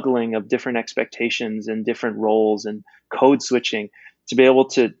constant juggling of different expectations and different roles and code switching, to be able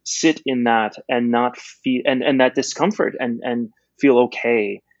to sit in that and not feel and that discomfort and feel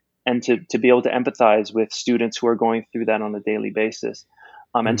okay, and to be able to empathize with students who are going through that on a daily basis,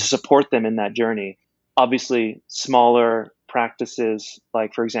 and to support them in that journey. Obviously, smaller practices,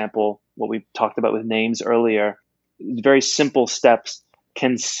 like, for example, what we talked about with names earlier, very simple steps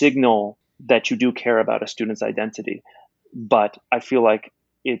can signal that you do care about a student's identity. But I feel like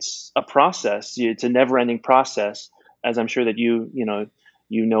it's a process. It's a never-ending process, as I'm sure that you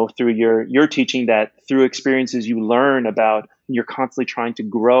know through your teaching, that through experiences you learn about, you're constantly trying to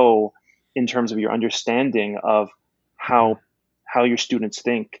grow in terms of your understanding of how your students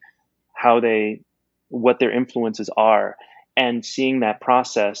think, what their influences are, and seeing that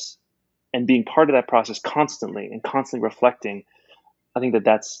process and being part of that process constantly and constantly reflecting. I think that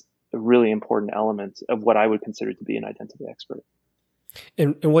that's a really important element of what I would consider to be an identity expert.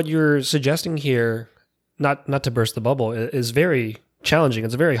 And what you're suggesting here, not to burst the bubble, is very challenging.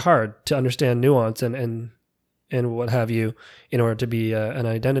 It's very hard to understand nuance and what have you in order to be an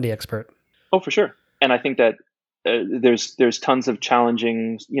identity expert. Oh, for sure. And I think that there's tons of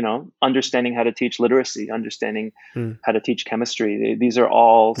challenging, understanding how to teach literacy, understanding how to teach chemistry. These are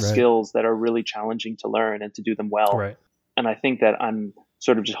all skills that are really challenging to learn and to do them well. Right. And I think that I'm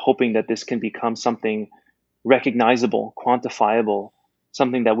sort of just hoping that this can become something recognizable, quantifiable,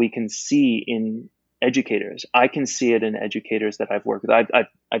 something that we can see in educators. I can see it in educators that I've worked with.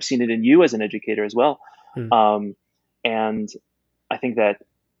 I've seen it in you as an educator as well. And I think that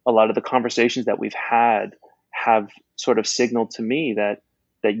a lot of the conversations that we've had have sort of signaled to me that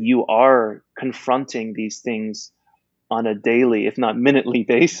you are confronting these things on a daily, if not minutely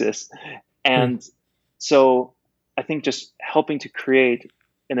basis. And so I think just helping to create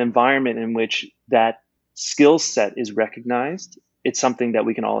an environment in which that skill set is recognized, it's something that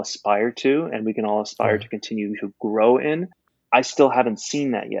we can all aspire to, and we can all aspire to continue to grow in. I still haven't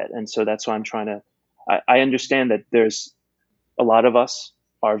seen that yet. And so that's why I'm trying to, I understand that there's a lot of us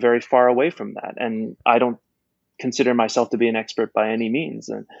are very far away from that. And I don't consider myself to be an expert by any means.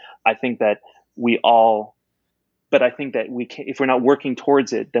 And I think that but I think that we can, if we're not working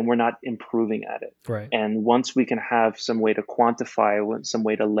towards it, then we're not improving at it. Right. And once we can have some way to quantify, some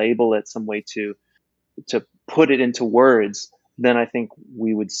way to label it, some way to put it into words, then I think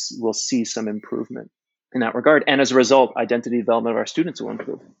we'll see some improvement in that regard. And as a result, identity development of our students will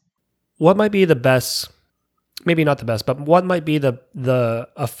improve. What might be the best maybe not the best, but what might be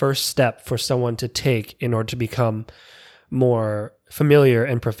a first step for someone to take in order to become more familiar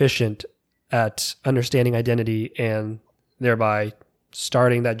and proficient at understanding identity and thereby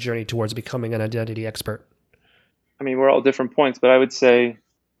starting that journey towards becoming an identity expert? I mean, we're all different points, but I would say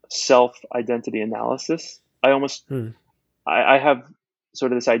self-identity analysis. I have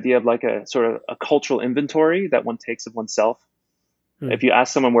sort of this idea of like a sort of a cultural inventory that one takes of oneself. If you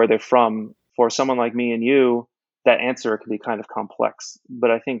ask someone where they're from, for someone like me and you, that answer can be kind of complex.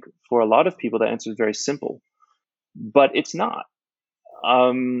 But I think for a lot of people, that answer is very simple. But it's not.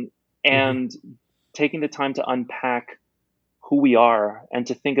 And taking the time to unpack who we are and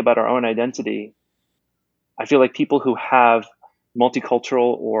to think about our own identity, I feel like people who have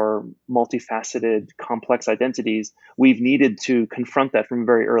multicultural or multifaceted, complex identities, we've needed to confront that from a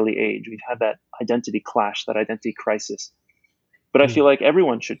very early age. We've had that identity clash, that identity crisis. But I feel like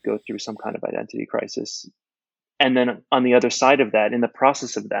everyone should go through some kind of identity crisis. And then on the other side of that, in the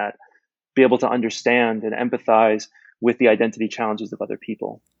process of that, be able to understand and empathize with the identity challenges of other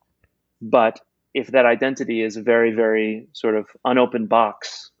people. But if that identity is a very, very sort of unopened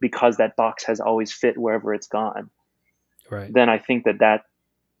box, because that box has always fit wherever it's gone, right, then I think that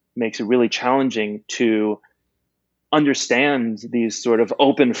makes it really challenging to understand these sort of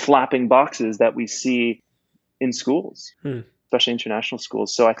open, flapping boxes that we see in schools, especially international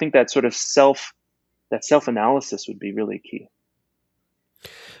schools. So I think that sort of self-analysis would be really key.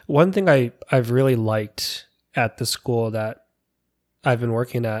 One thing I've really liked at the school that I've been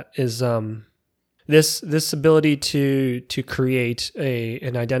working at is this ability to create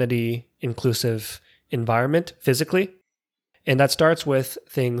an identity inclusive environment physically. And that starts with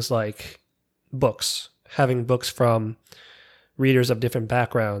things like books, having books from readers of different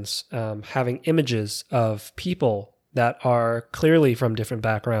backgrounds, having images of people that are clearly from different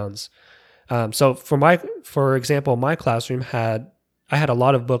backgrounds. So for example, my classroom I had a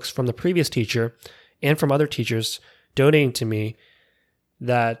lot of books from the previous teacher and from other teachers donating to me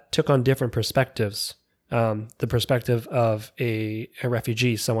that took on different perspectives. The perspective of a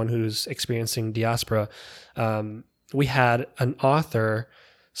refugee, someone who's experiencing diaspora. We had an author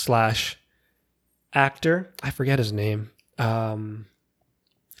 / actor, I forget his name.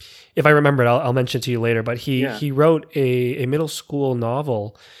 If I remember it, I'll mention it to you later, but he wrote a middle school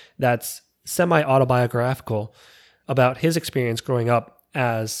novel that's semi-autobiographical about his experience growing up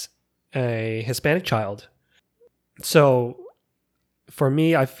as a Hispanic child. So for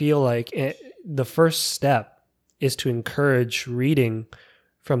me, I feel like the first step is to encourage reading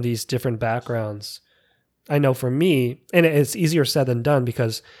from these different backgrounds. I know for me, and it's easier said than done,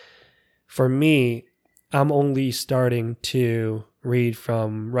 because for me, I'm only starting to read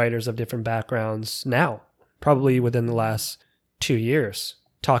from writers of different backgrounds now, probably within the last 2 years.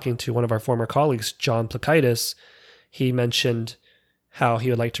 Talking to one of our former colleagues, John Plakaitis, he mentioned how he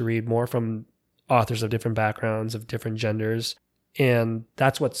would like to read more from authors of different backgrounds, of different genders. And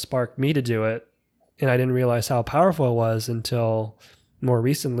that's what sparked me to do it. And I didn't realize how powerful it was until more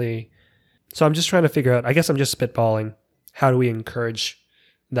recently. So I'm just trying to figure out, I guess I'm just spitballing, how do we encourage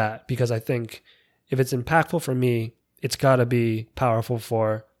that? Because I think if it's impactful for me, it's got to be powerful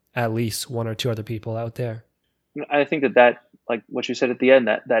for at least one or two other people out there. I think that like what you said at the end,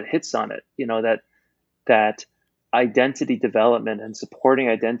 that hits on it, that identity development and supporting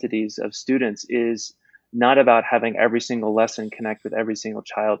identities of students is not about having every single lesson connect with every single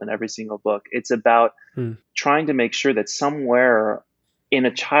child in every single book. It's about trying to make sure that somewhere in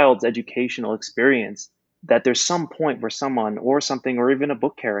a child's educational experience, that there's some point where someone or something, or even a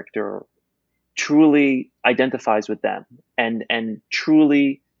book character, truly identifies with them and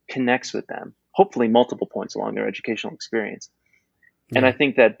truly connects with them, hopefully multiple points along their educational experience. Yeah. And I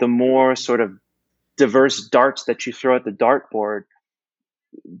think that the more sort of diverse darts that you throw at the dartboard,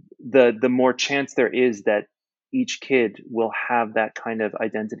 the more chance there is that each kid will have that kind of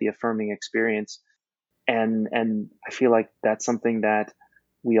identity affirming experience. And I feel like that's something that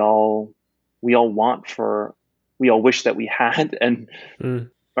we all want we all wish that we had, and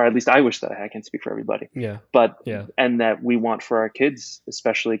or at least I wish that I can't speak for everybody. Yeah. But and that we want for our kids,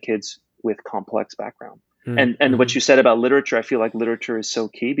 especially kids with complex background. And what you said about literature, I feel like literature is so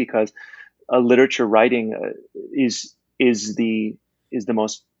key, because literature writing is the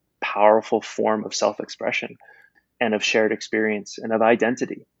most powerful form of self-expression and of shared experience and of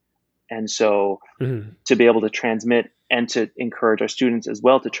identity. And so to be able to transmit and to encourage our students as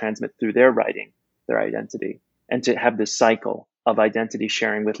well to transmit through their writing, their identity, and to have this cycle of identity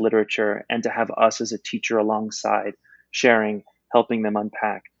sharing with literature, and to have us as a teacher alongside sharing, helping them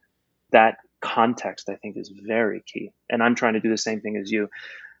unpack that context, I think is very key. And I'm trying to do the same thing as you.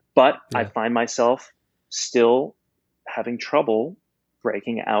 But I find myself still having trouble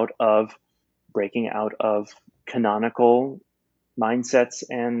breaking out of canonical mindsets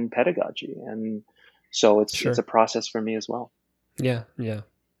and pedagogy. And so it's a process for me as well. Yeah.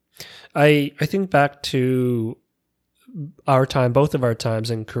 I think back to our time, both of our times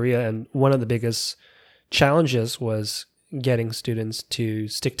in Korea, and one of the biggest challenges was getting students to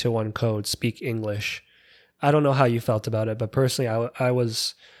stick to one code, speak English. I don't know how you felt about it, but personally, I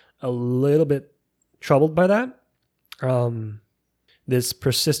was a little bit troubled by that. This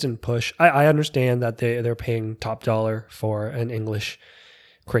persistent push. I understand that they're paying top dollar for an English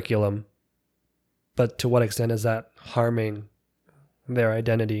curriculum, but to what extent is that harming their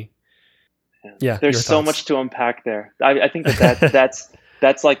identity? Yeah, there's so much to unpack there. I think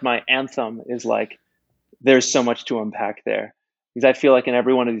that's like my anthem is like, there's so much to unpack there, because I feel like in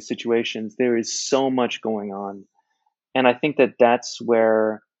every one of these situations there is so much going on, and I think that that's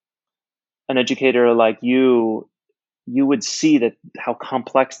where an educator like you would see that how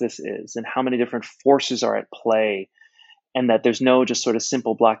complex this is and how many different forces are at play, and that there's no just sort of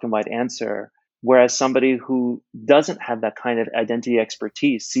simple black and white answer. Whereas somebody who doesn't have that kind of identity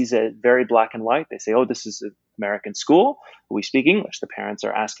expertise sees it very black and white. They say, oh, this is an American school. We speak English. The parents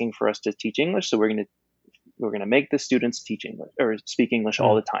are asking for us to teach English, so we're going to make the students teach English or speak English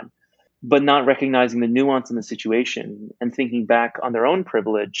all the time. But not recognizing the nuance in the situation and thinking back on their own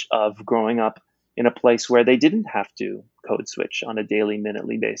privilege of growing up in a place where they didn't have to code switch on a daily,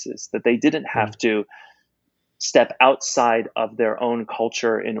 minutely basis, that they didn't have to step outside of their own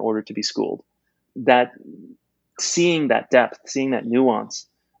culture in order to be schooled. That seeing that depth, seeing that nuance,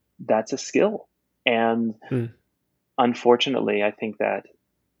 that's a skill. And unfortunately, I think that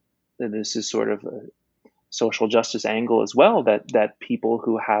this is sort of a social justice angle as well, that people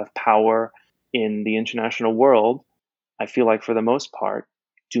who have power in the international world, I feel like for the most part,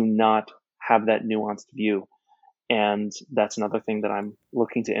 do not have that nuanced view. And that's another thing that I'm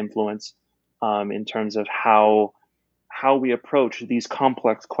looking to influence in terms of how we approach these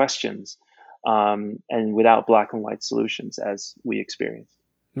complex questions, and without black and white solutions as we experience.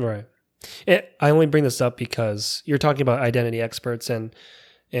 Right. I only bring this up because you're talking about identity experts, and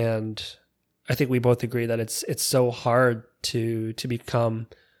I think we both agree that it's so hard to become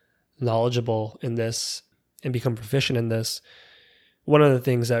knowledgeable in this and become proficient in this. One of the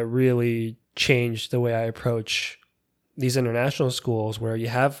things that really changed the way I approach these international schools, where you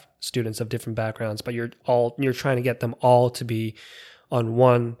have students of different backgrounds, but you're trying to get them all to be on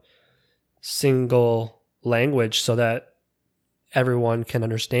one single language so that everyone can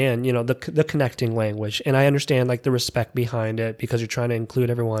understand, the connecting language. And I understand like the respect behind it because you're trying to include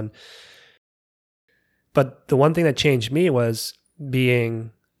everyone. But the one thing that changed me was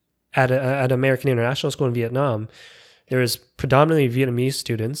being at an American International School in Vietnam. There was predominantly Vietnamese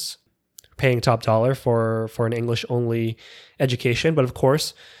students paying top dollar for an English only education. But of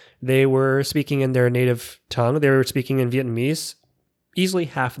course, they were speaking in their native tongue. They were speaking in Vietnamese easily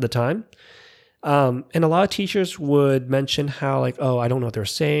half of the time. And a lot of teachers would mention how like, oh, I don't know what they're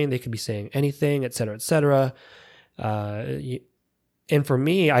saying. They could be saying anything, et cetera, et cetera. And for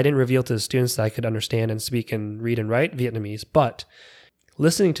me, I didn't reveal to the students that I could understand and speak and read and write Vietnamese, but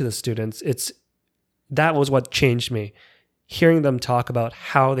listening to the students, that was what changed me. Hearing them talk about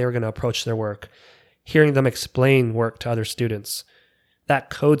how they were going to approach their work, hearing them explain work to other students, that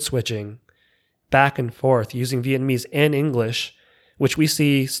code switching back and forth using Vietnamese and English, which we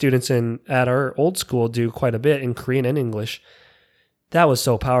see students at our old school do quite a bit in Korean and English. That was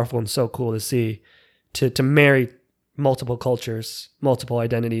so powerful and so cool to see, to marry multiple cultures, multiple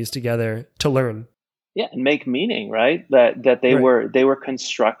identities together to learn. Yeah, and make meaning, right? That they were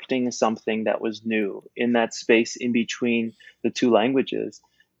constructing something that was new in that space in between the two languages.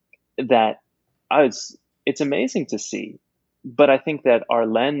 It's amazing to see. But I think that our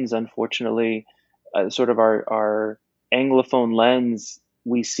lens, unfortunately, sort of our Anglophone lens,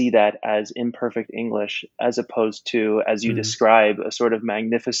 we see that as imperfect English, as opposed to, as you describe, a sort of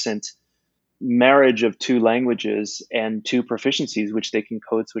magnificent marriage of two languages and two proficiencies, which they can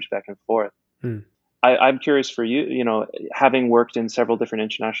code switch back and forth. I'm curious for you, having worked in several different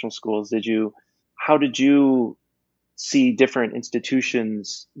international schools, how did you see different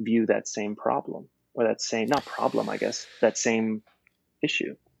institutions view that same problem, or that same, not problem, I guess, that same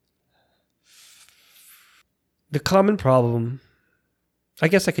issue? The common problem, I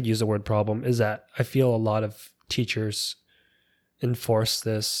guess I could use the word problem, is that I feel a lot of teachers enforce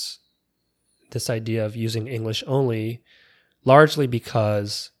this idea of using English only, largely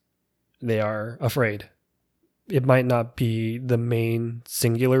because they are afraid. It might not be the main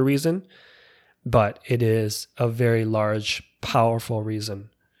singular reason, but it is a very large, powerful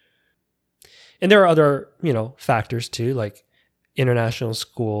reason. And there are other, factors too, like international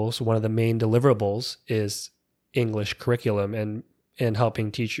schools. One of the main deliverables is English curriculum and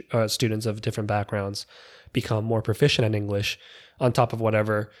helping teach students of different backgrounds become more proficient in English on top of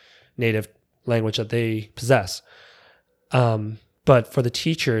whatever native language that they possess. But for the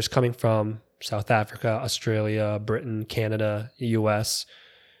teachers coming from South Africa, Australia, Britain, Canada, US,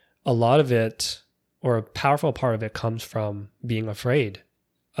 a lot of it, or a powerful part of it, comes from being afraid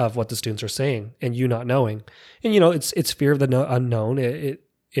of what the students are saying and you not knowing. And it's fear of the unknown.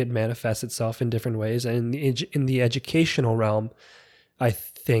 It manifests itself in different ways. And in the educational realm, I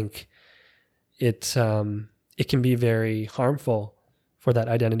think it can be very harmful for that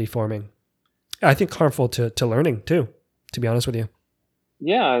identity forming. I think harmful to learning too, to be honest with you.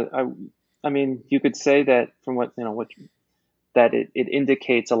 Yeah, I mean, you could say that from that it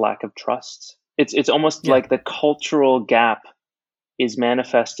indicates a lack of trust. It's almost like the cultural gap is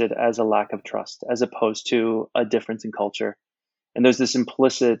manifested as a lack of trust, as opposed to a difference in culture. And there's this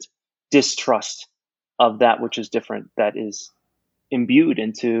implicit distrust of that which is different that is imbued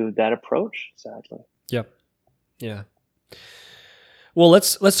into that approach, sadly. Yep. Yeah. Well,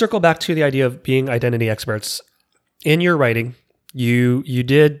 let's circle back to the idea of being identity experts. In your writing, you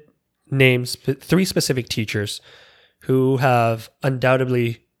did name three specific teachers who have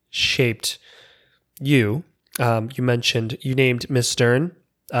undoubtedly shaped you. You named Miss Stern,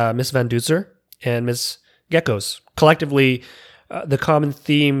 Miss Van Duzer, and Miss Geckos. Collectively, the common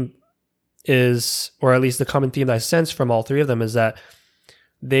theme is, or at least the common theme that I sense from all three of them, is that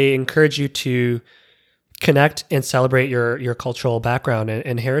they encourage you to connect and celebrate your cultural background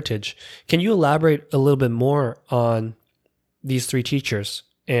and heritage. Can you elaborate a little bit more on these three teachers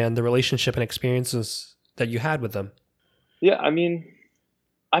and the relationship and experiences that you had with them? Yeah, I mean,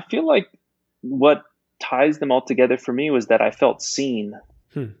 I feel like what ties them all together for me was that I felt seen.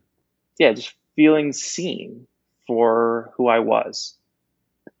 Yeah, just feeling seen for who I was.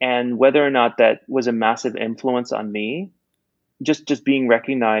 And whether or not that was a massive influence on me, just being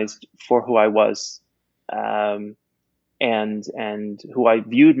recognized for who I was, and who I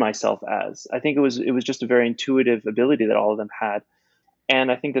viewed myself as. I think it was just a very intuitive ability that all of them had.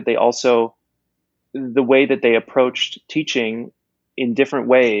 And I think that they also, the way that they approached teaching in different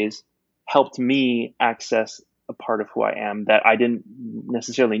ways helped me access a part of who I am that I didn't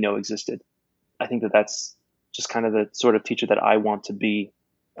necessarily know existed. I think that that's just kind of the sort of teacher that I want to be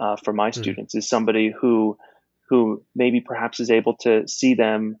for my students, is somebody who maybe perhaps is able to see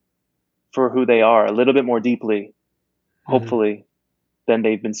them for who they are a little bit more deeply, hopefully, than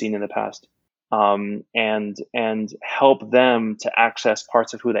they've been seen in the past. And help them to access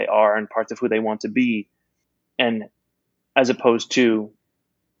parts of who they are and parts of who they want to be, and as opposed to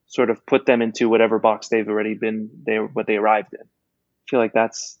sort of put them into whatever box they've already been what they arrived in. I feel like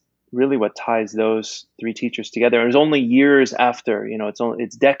that's really what ties those three teachers together. It was only years after,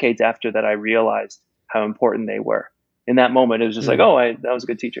 it's decades after that I realized how important they were. In that moment, it was just like, that was a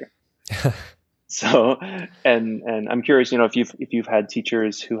good teacher. So, and I'm curious, if you've had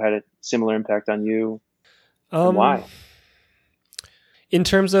teachers who had a similar impact on you, and why? In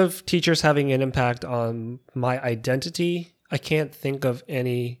terms of teachers having an impact on my identity, I can't think of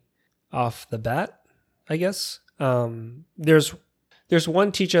any off the bat, I guess. There's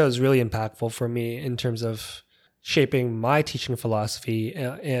one teacher that was really impactful for me in terms of shaping my teaching philosophy,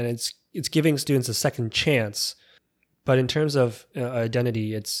 and it's giving students a second chance. But in terms of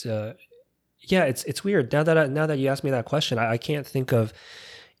identity, it's weird. Now that you asked me that question, I can't think of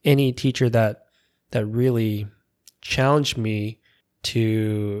any teacher that really challenged me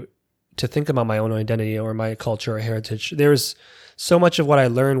to think about my own identity or my culture or heritage. There's so much of what I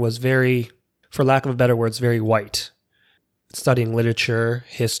learned was very, for lack of better words, very white. Studying literature,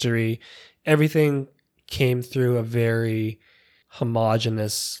 history, everything came through a very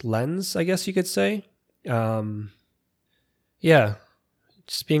homogenous lens, I guess you could say.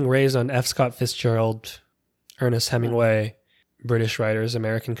 Just being raised on F. Scott Fitzgerald, Ernest Hemingway, British writers,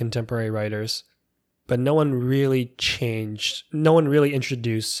 American contemporary writers, but no one really changed. No one really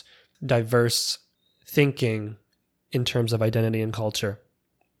introduced diverse thinking in terms of identity and culture.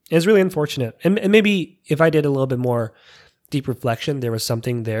 It's really unfortunate. And maybe if I did a little bit more deep reflection, there was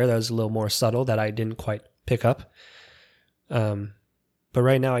something there that was a little more subtle that I didn't quite pick up. But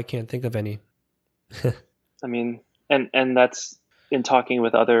right now I can't think of any. I mean, and that's, in talking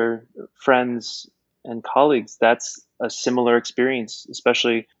with other friends and colleagues, that's a similar experience,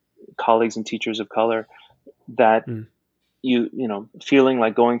 especially colleagues and teachers of color, that feeling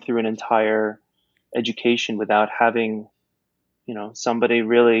like going through an entire education without having, somebody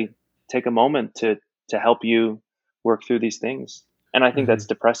really take a moment to help you work through these things. And I think that's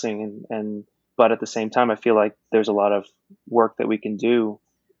depressing. But at the same time, I feel like there's a lot of work that we can do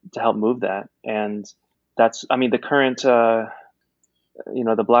to help move that. And that's, I mean, the current, the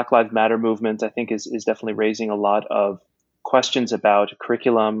Black Lives Matter movement, I think is definitely raising a lot of questions about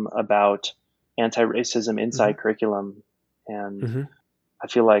curriculum, about anti-racism inside curriculum. And I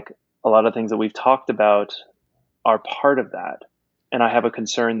feel like a lot of things that we've talked about are part of that. And I have a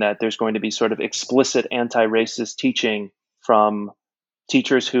concern that there's going to be sort of explicit anti-racist teaching from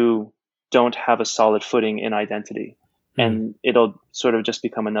teachers who don't have a solid footing in identity. And it'll sort of just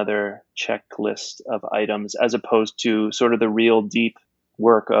become another checklist of items as opposed to sort of the real deep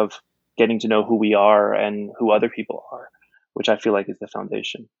work of getting to know who we are and who other people are, which I feel like is the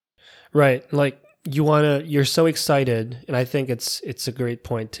foundation. Right. Like you're so excited, and I think it's a great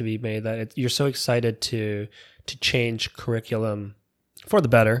point to be made that you're so excited to change curriculum for the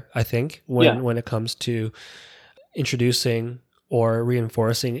better, I think, when it comes to introducing or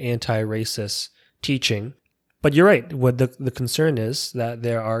reinforcing anti-racist teaching. But you're right. What the concern is that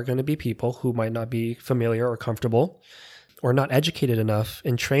there are going to be people who might not be familiar or comfortable or not educated enough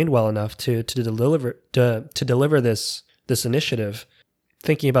and trained well enough to deliver this initiative.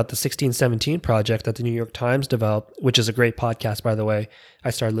 Thinking about the 1617 project that the New York Times developed, which is a great podcast, by the way. I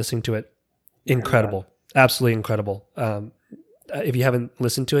started listening to it. Incredible. Absolutely incredible. If you haven't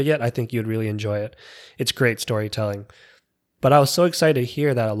listened to it yet, I think you'd really enjoy it. It's great storytelling. But I was so excited to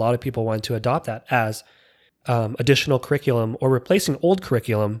hear that a lot of people want to adopt that as additional curriculum or replacing old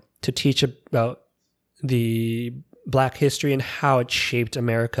curriculum to teach about the Black history and how it shaped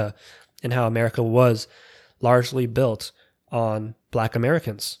America and how America was largely built on Black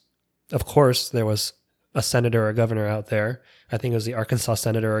Americans. Of course, there was a senator or governor out there, I think it was the Arkansas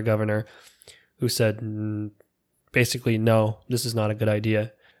senator or governor, who said, basically, no, this is not a good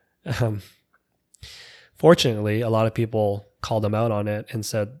idea. Fortunately, a lot of people called him out on it and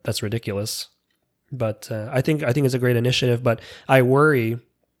said, that's ridiculous. But I think it's a great initiative, but I worry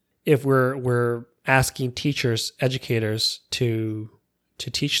if we're asking teachers, educators to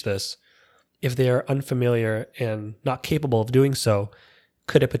teach this, if they are unfamiliar and not capable of doing so,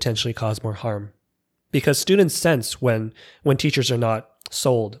 could it potentially cause more harm? Because students sense when teachers are not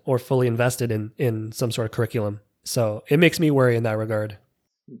sold or fully invested in some sort of curriculum. So it makes me worry in that regard.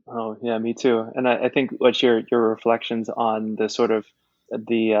 Oh yeah, me too. And I think what's your reflections on the sort of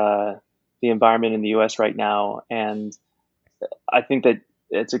the environment in the U.S. right now, and I think that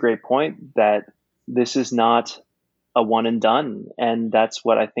it's a great point that this is not a one and done, and that's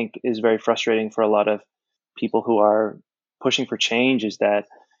what I think is very frustrating for a lot of people who are pushing for change, is that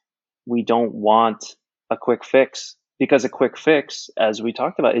we don't want a quick fix, because a quick fix, as we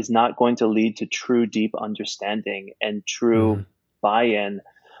talked about, is not going to lead to true deep understanding and true buy-in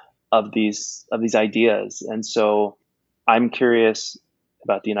of these ideas. And so I'm curious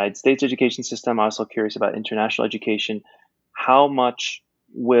about the United States education system. I'm also curious about international education. How much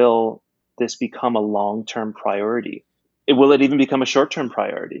will this become a long-term priority? Will it even become a short-term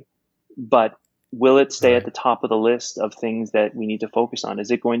priority? But will it stay at the top of the list of things that we need to focus on? Is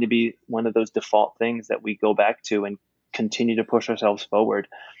it going to be one of those default things that we go back to and continue to push ourselves forward?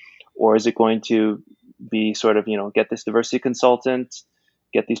 Or is it going to be sort of, get this diversity consultant,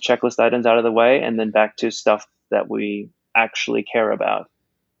 get these checklist items out of the way, and then back to stuff that we actually care about?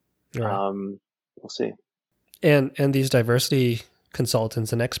 Right. We'll see. And these diversity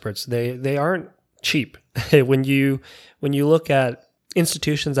consultants and experts, they aren't cheap. When you look at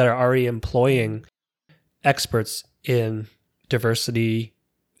institutions that are already employing experts in diversity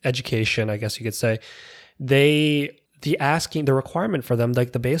education, I guess you could say, the requirement for them,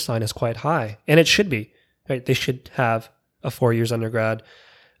 like the baseline, is quite high, and it should be. Right? They should have a 4 years undergrad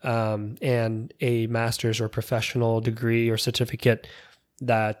and a master's or professional degree or certificate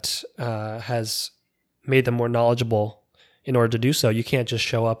that has made them more knowledgeable. In order to do so, you can't just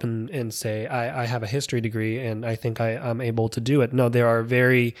show up and say, I have a history degree and I think I'm able to do it. No, there are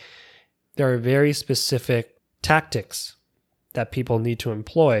very specific tactics that people need to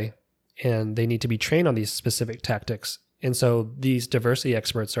employ, and they need to be trained on these specific tactics. And so these diversity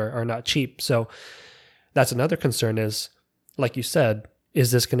experts are not cheap. So that's another concern is, like you said,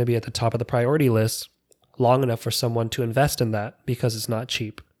 is this going to be at the top of the priority list long enough for someone to invest in that because it's not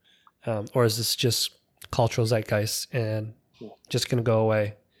cheap? Or is this just cultural zeitgeist and just going to go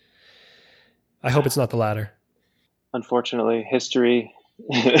away? I hope it's not the latter. Unfortunately, history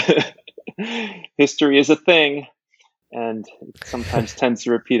is a thing, and it sometimes tends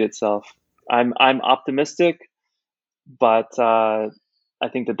to repeat itself. I'm optimistic, but I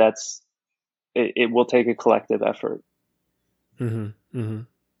think that's it will take a collective effort. Mm-hmm. Mm-hmm.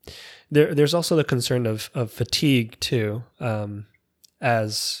 There's also the concern of fatigue too,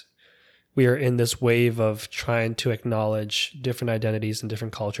 as we are in this wave of trying to acknowledge different identities and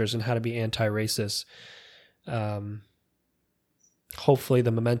different cultures and how to be anti-racist. Hopefully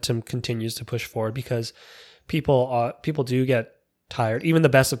the momentum continues to push forward, because people do get tired. Even the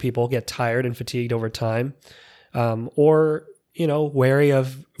best of people get tired and fatigued over time, or wary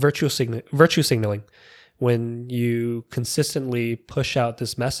of virtue signaling. When you consistently push out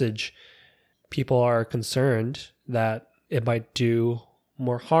this message, people are concerned that it might do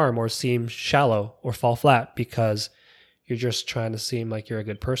more harm or seem shallow or fall flat because you're just trying to seem like you're a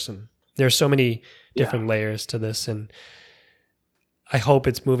good person. There's so many different layers to this, and I hope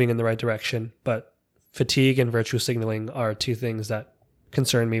it's moving in the right direction. But fatigue and virtue signaling are two things that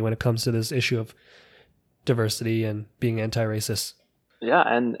concern me when it comes to this issue of diversity and being anti-racist. Yeah,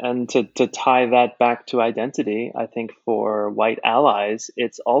 and to tie that back to identity, I think for white allies,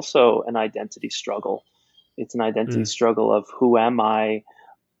 it's also an identity struggle. It's an identity struggle of who am I?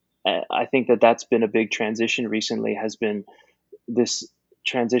 I think that's been a big transition recently, has been this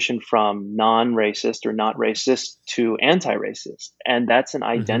transition from non-racist or not racist to anti-racist. And that's an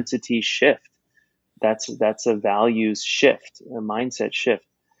identity shift. That's a values shift, a mindset shift.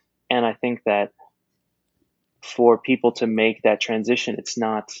 And I think that for people to make that transition, it's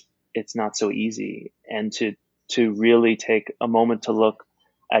not so easy. And to really take a moment to look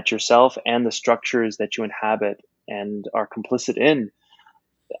at yourself and the structures that you inhabit and are complicit in,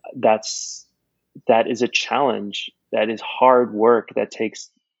 that is a challenge. That is hard work that takes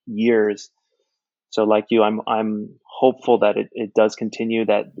years. So like you, I'm hopeful that it does continue,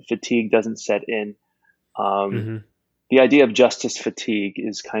 that fatigue doesn't set in. The idea of justice fatigue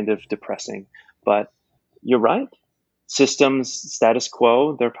is kind of depressing, but you're right. Systems, status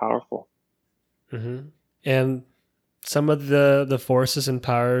quo, they're powerful. And some of the forces and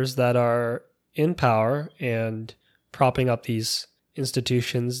powers that are in power and propping up these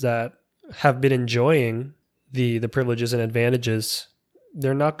institutions that have been enjoying the privileges and advantages,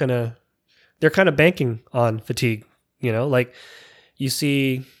 they're kind of banking on fatigue. Like you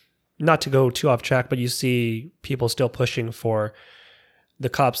see, not to go too off track, but you see people still pushing for the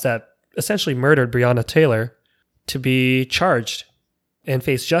cops that essentially murdered Breonna Taylor to be charged and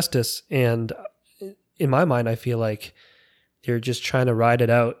face justice. And in my mind, I feel like they're just trying to ride it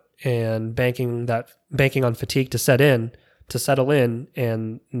out and banking on fatigue to settle in,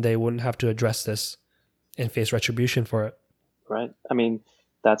 and they wouldn't have to address this and face retribution for it. Right. I mean,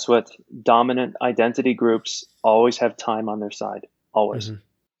 that's what dominant identity groups always have time on their side. Always.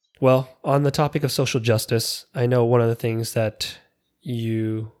 Well, on the topic of social justice, I know one of the things that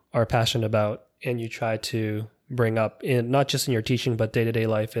you are passionate about and you try to bring up in not just in your teaching but day-to-day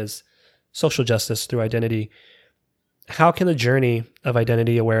life is social justice through identity. How can the journey of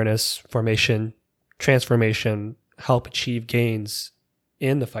identity awareness, formation, transformation help achieve gains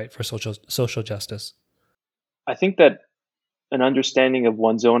in the fight for social justice? I think that an understanding of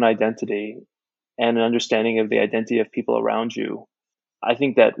one's own identity and an understanding of the identity of people around you, I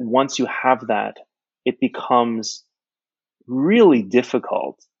think that once you have that, it becomes really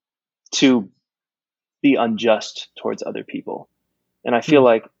difficult to be unjust towards other people. And I feel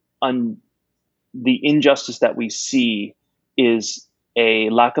like the injustice that we see is a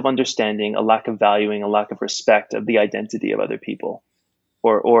lack of understanding, a lack of valuing, a lack of respect of the identity of other people,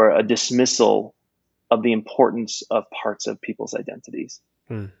 or a dismissal of the importance of parts of people's identities.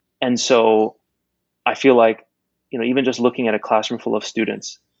 And so I feel like, even just looking at a classroom full of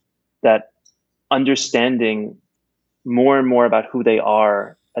students, that understanding more and more about who they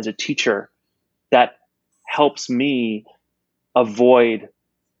are as a teacher, that helps me avoid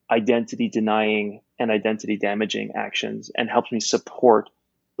identity denying and identity damaging actions and helps me support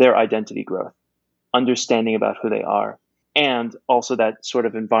their identity growth, understanding about who they are. And also that sort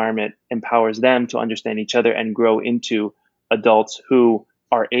of environment empowers them to understand each other and grow into adults who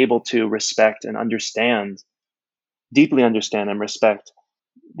are able to respect and deeply understand and respect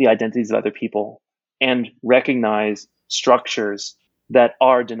the identities of other people and recognize structures that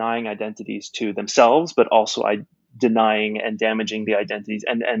are denying identities to themselves, but also denying and damaging the identities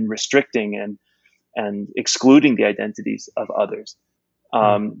and restricting and excluding the identities of others.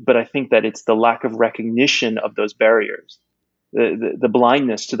 But I think that it's the lack of recognition of those barriers, the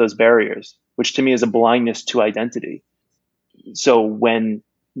blindness to those barriers, which to me is a blindness to identity. So when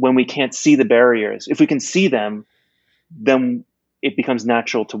we can't see the barriers, if we can see them, then it becomes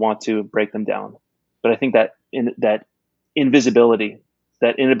natural to want to break them down. But I think that that invisibility,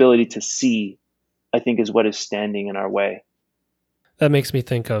 that inability to see, I think is what is standing in our way. That makes me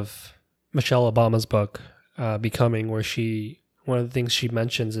think of Michelle Obama's book, Becoming, where one of the things she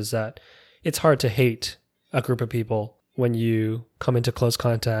mentions is that it's hard to hate a group of people when you come into close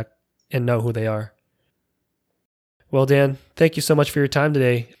contact and know who they are. Well, Dan, thank you so much for your time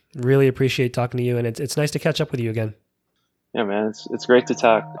today. Really appreciate talking to you, and it's nice to catch up with you again. Yeah, man, it's great to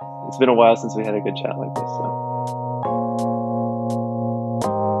talk. It's been a while since we had a good chat like this. So.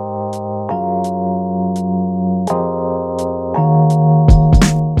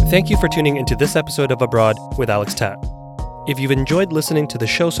 Thank you for tuning into this episode of Abroad with Alex Tat. If you've enjoyed listening to the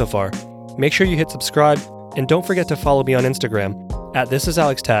show so far, make sure you hit subscribe and don't forget to follow me on Instagram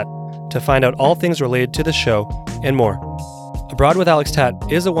 @ThisIsAlexTat to find out all things related to the show and more. Abroad with Alex Tat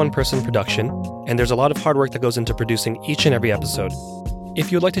is a one-person production, and there's a lot of hard work that goes into producing each and every episode.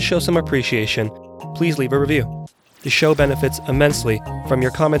 If you'd like to show some appreciation, please leave a review. The show benefits immensely from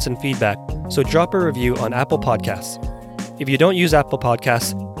your comments and feedback, so drop a review on Apple Podcasts. If you don't use Apple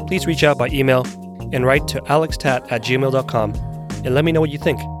Podcasts, please reach out by email and write to alextat@gmail.com and let me know what you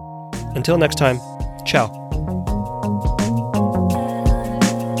think. Until next time, ciao.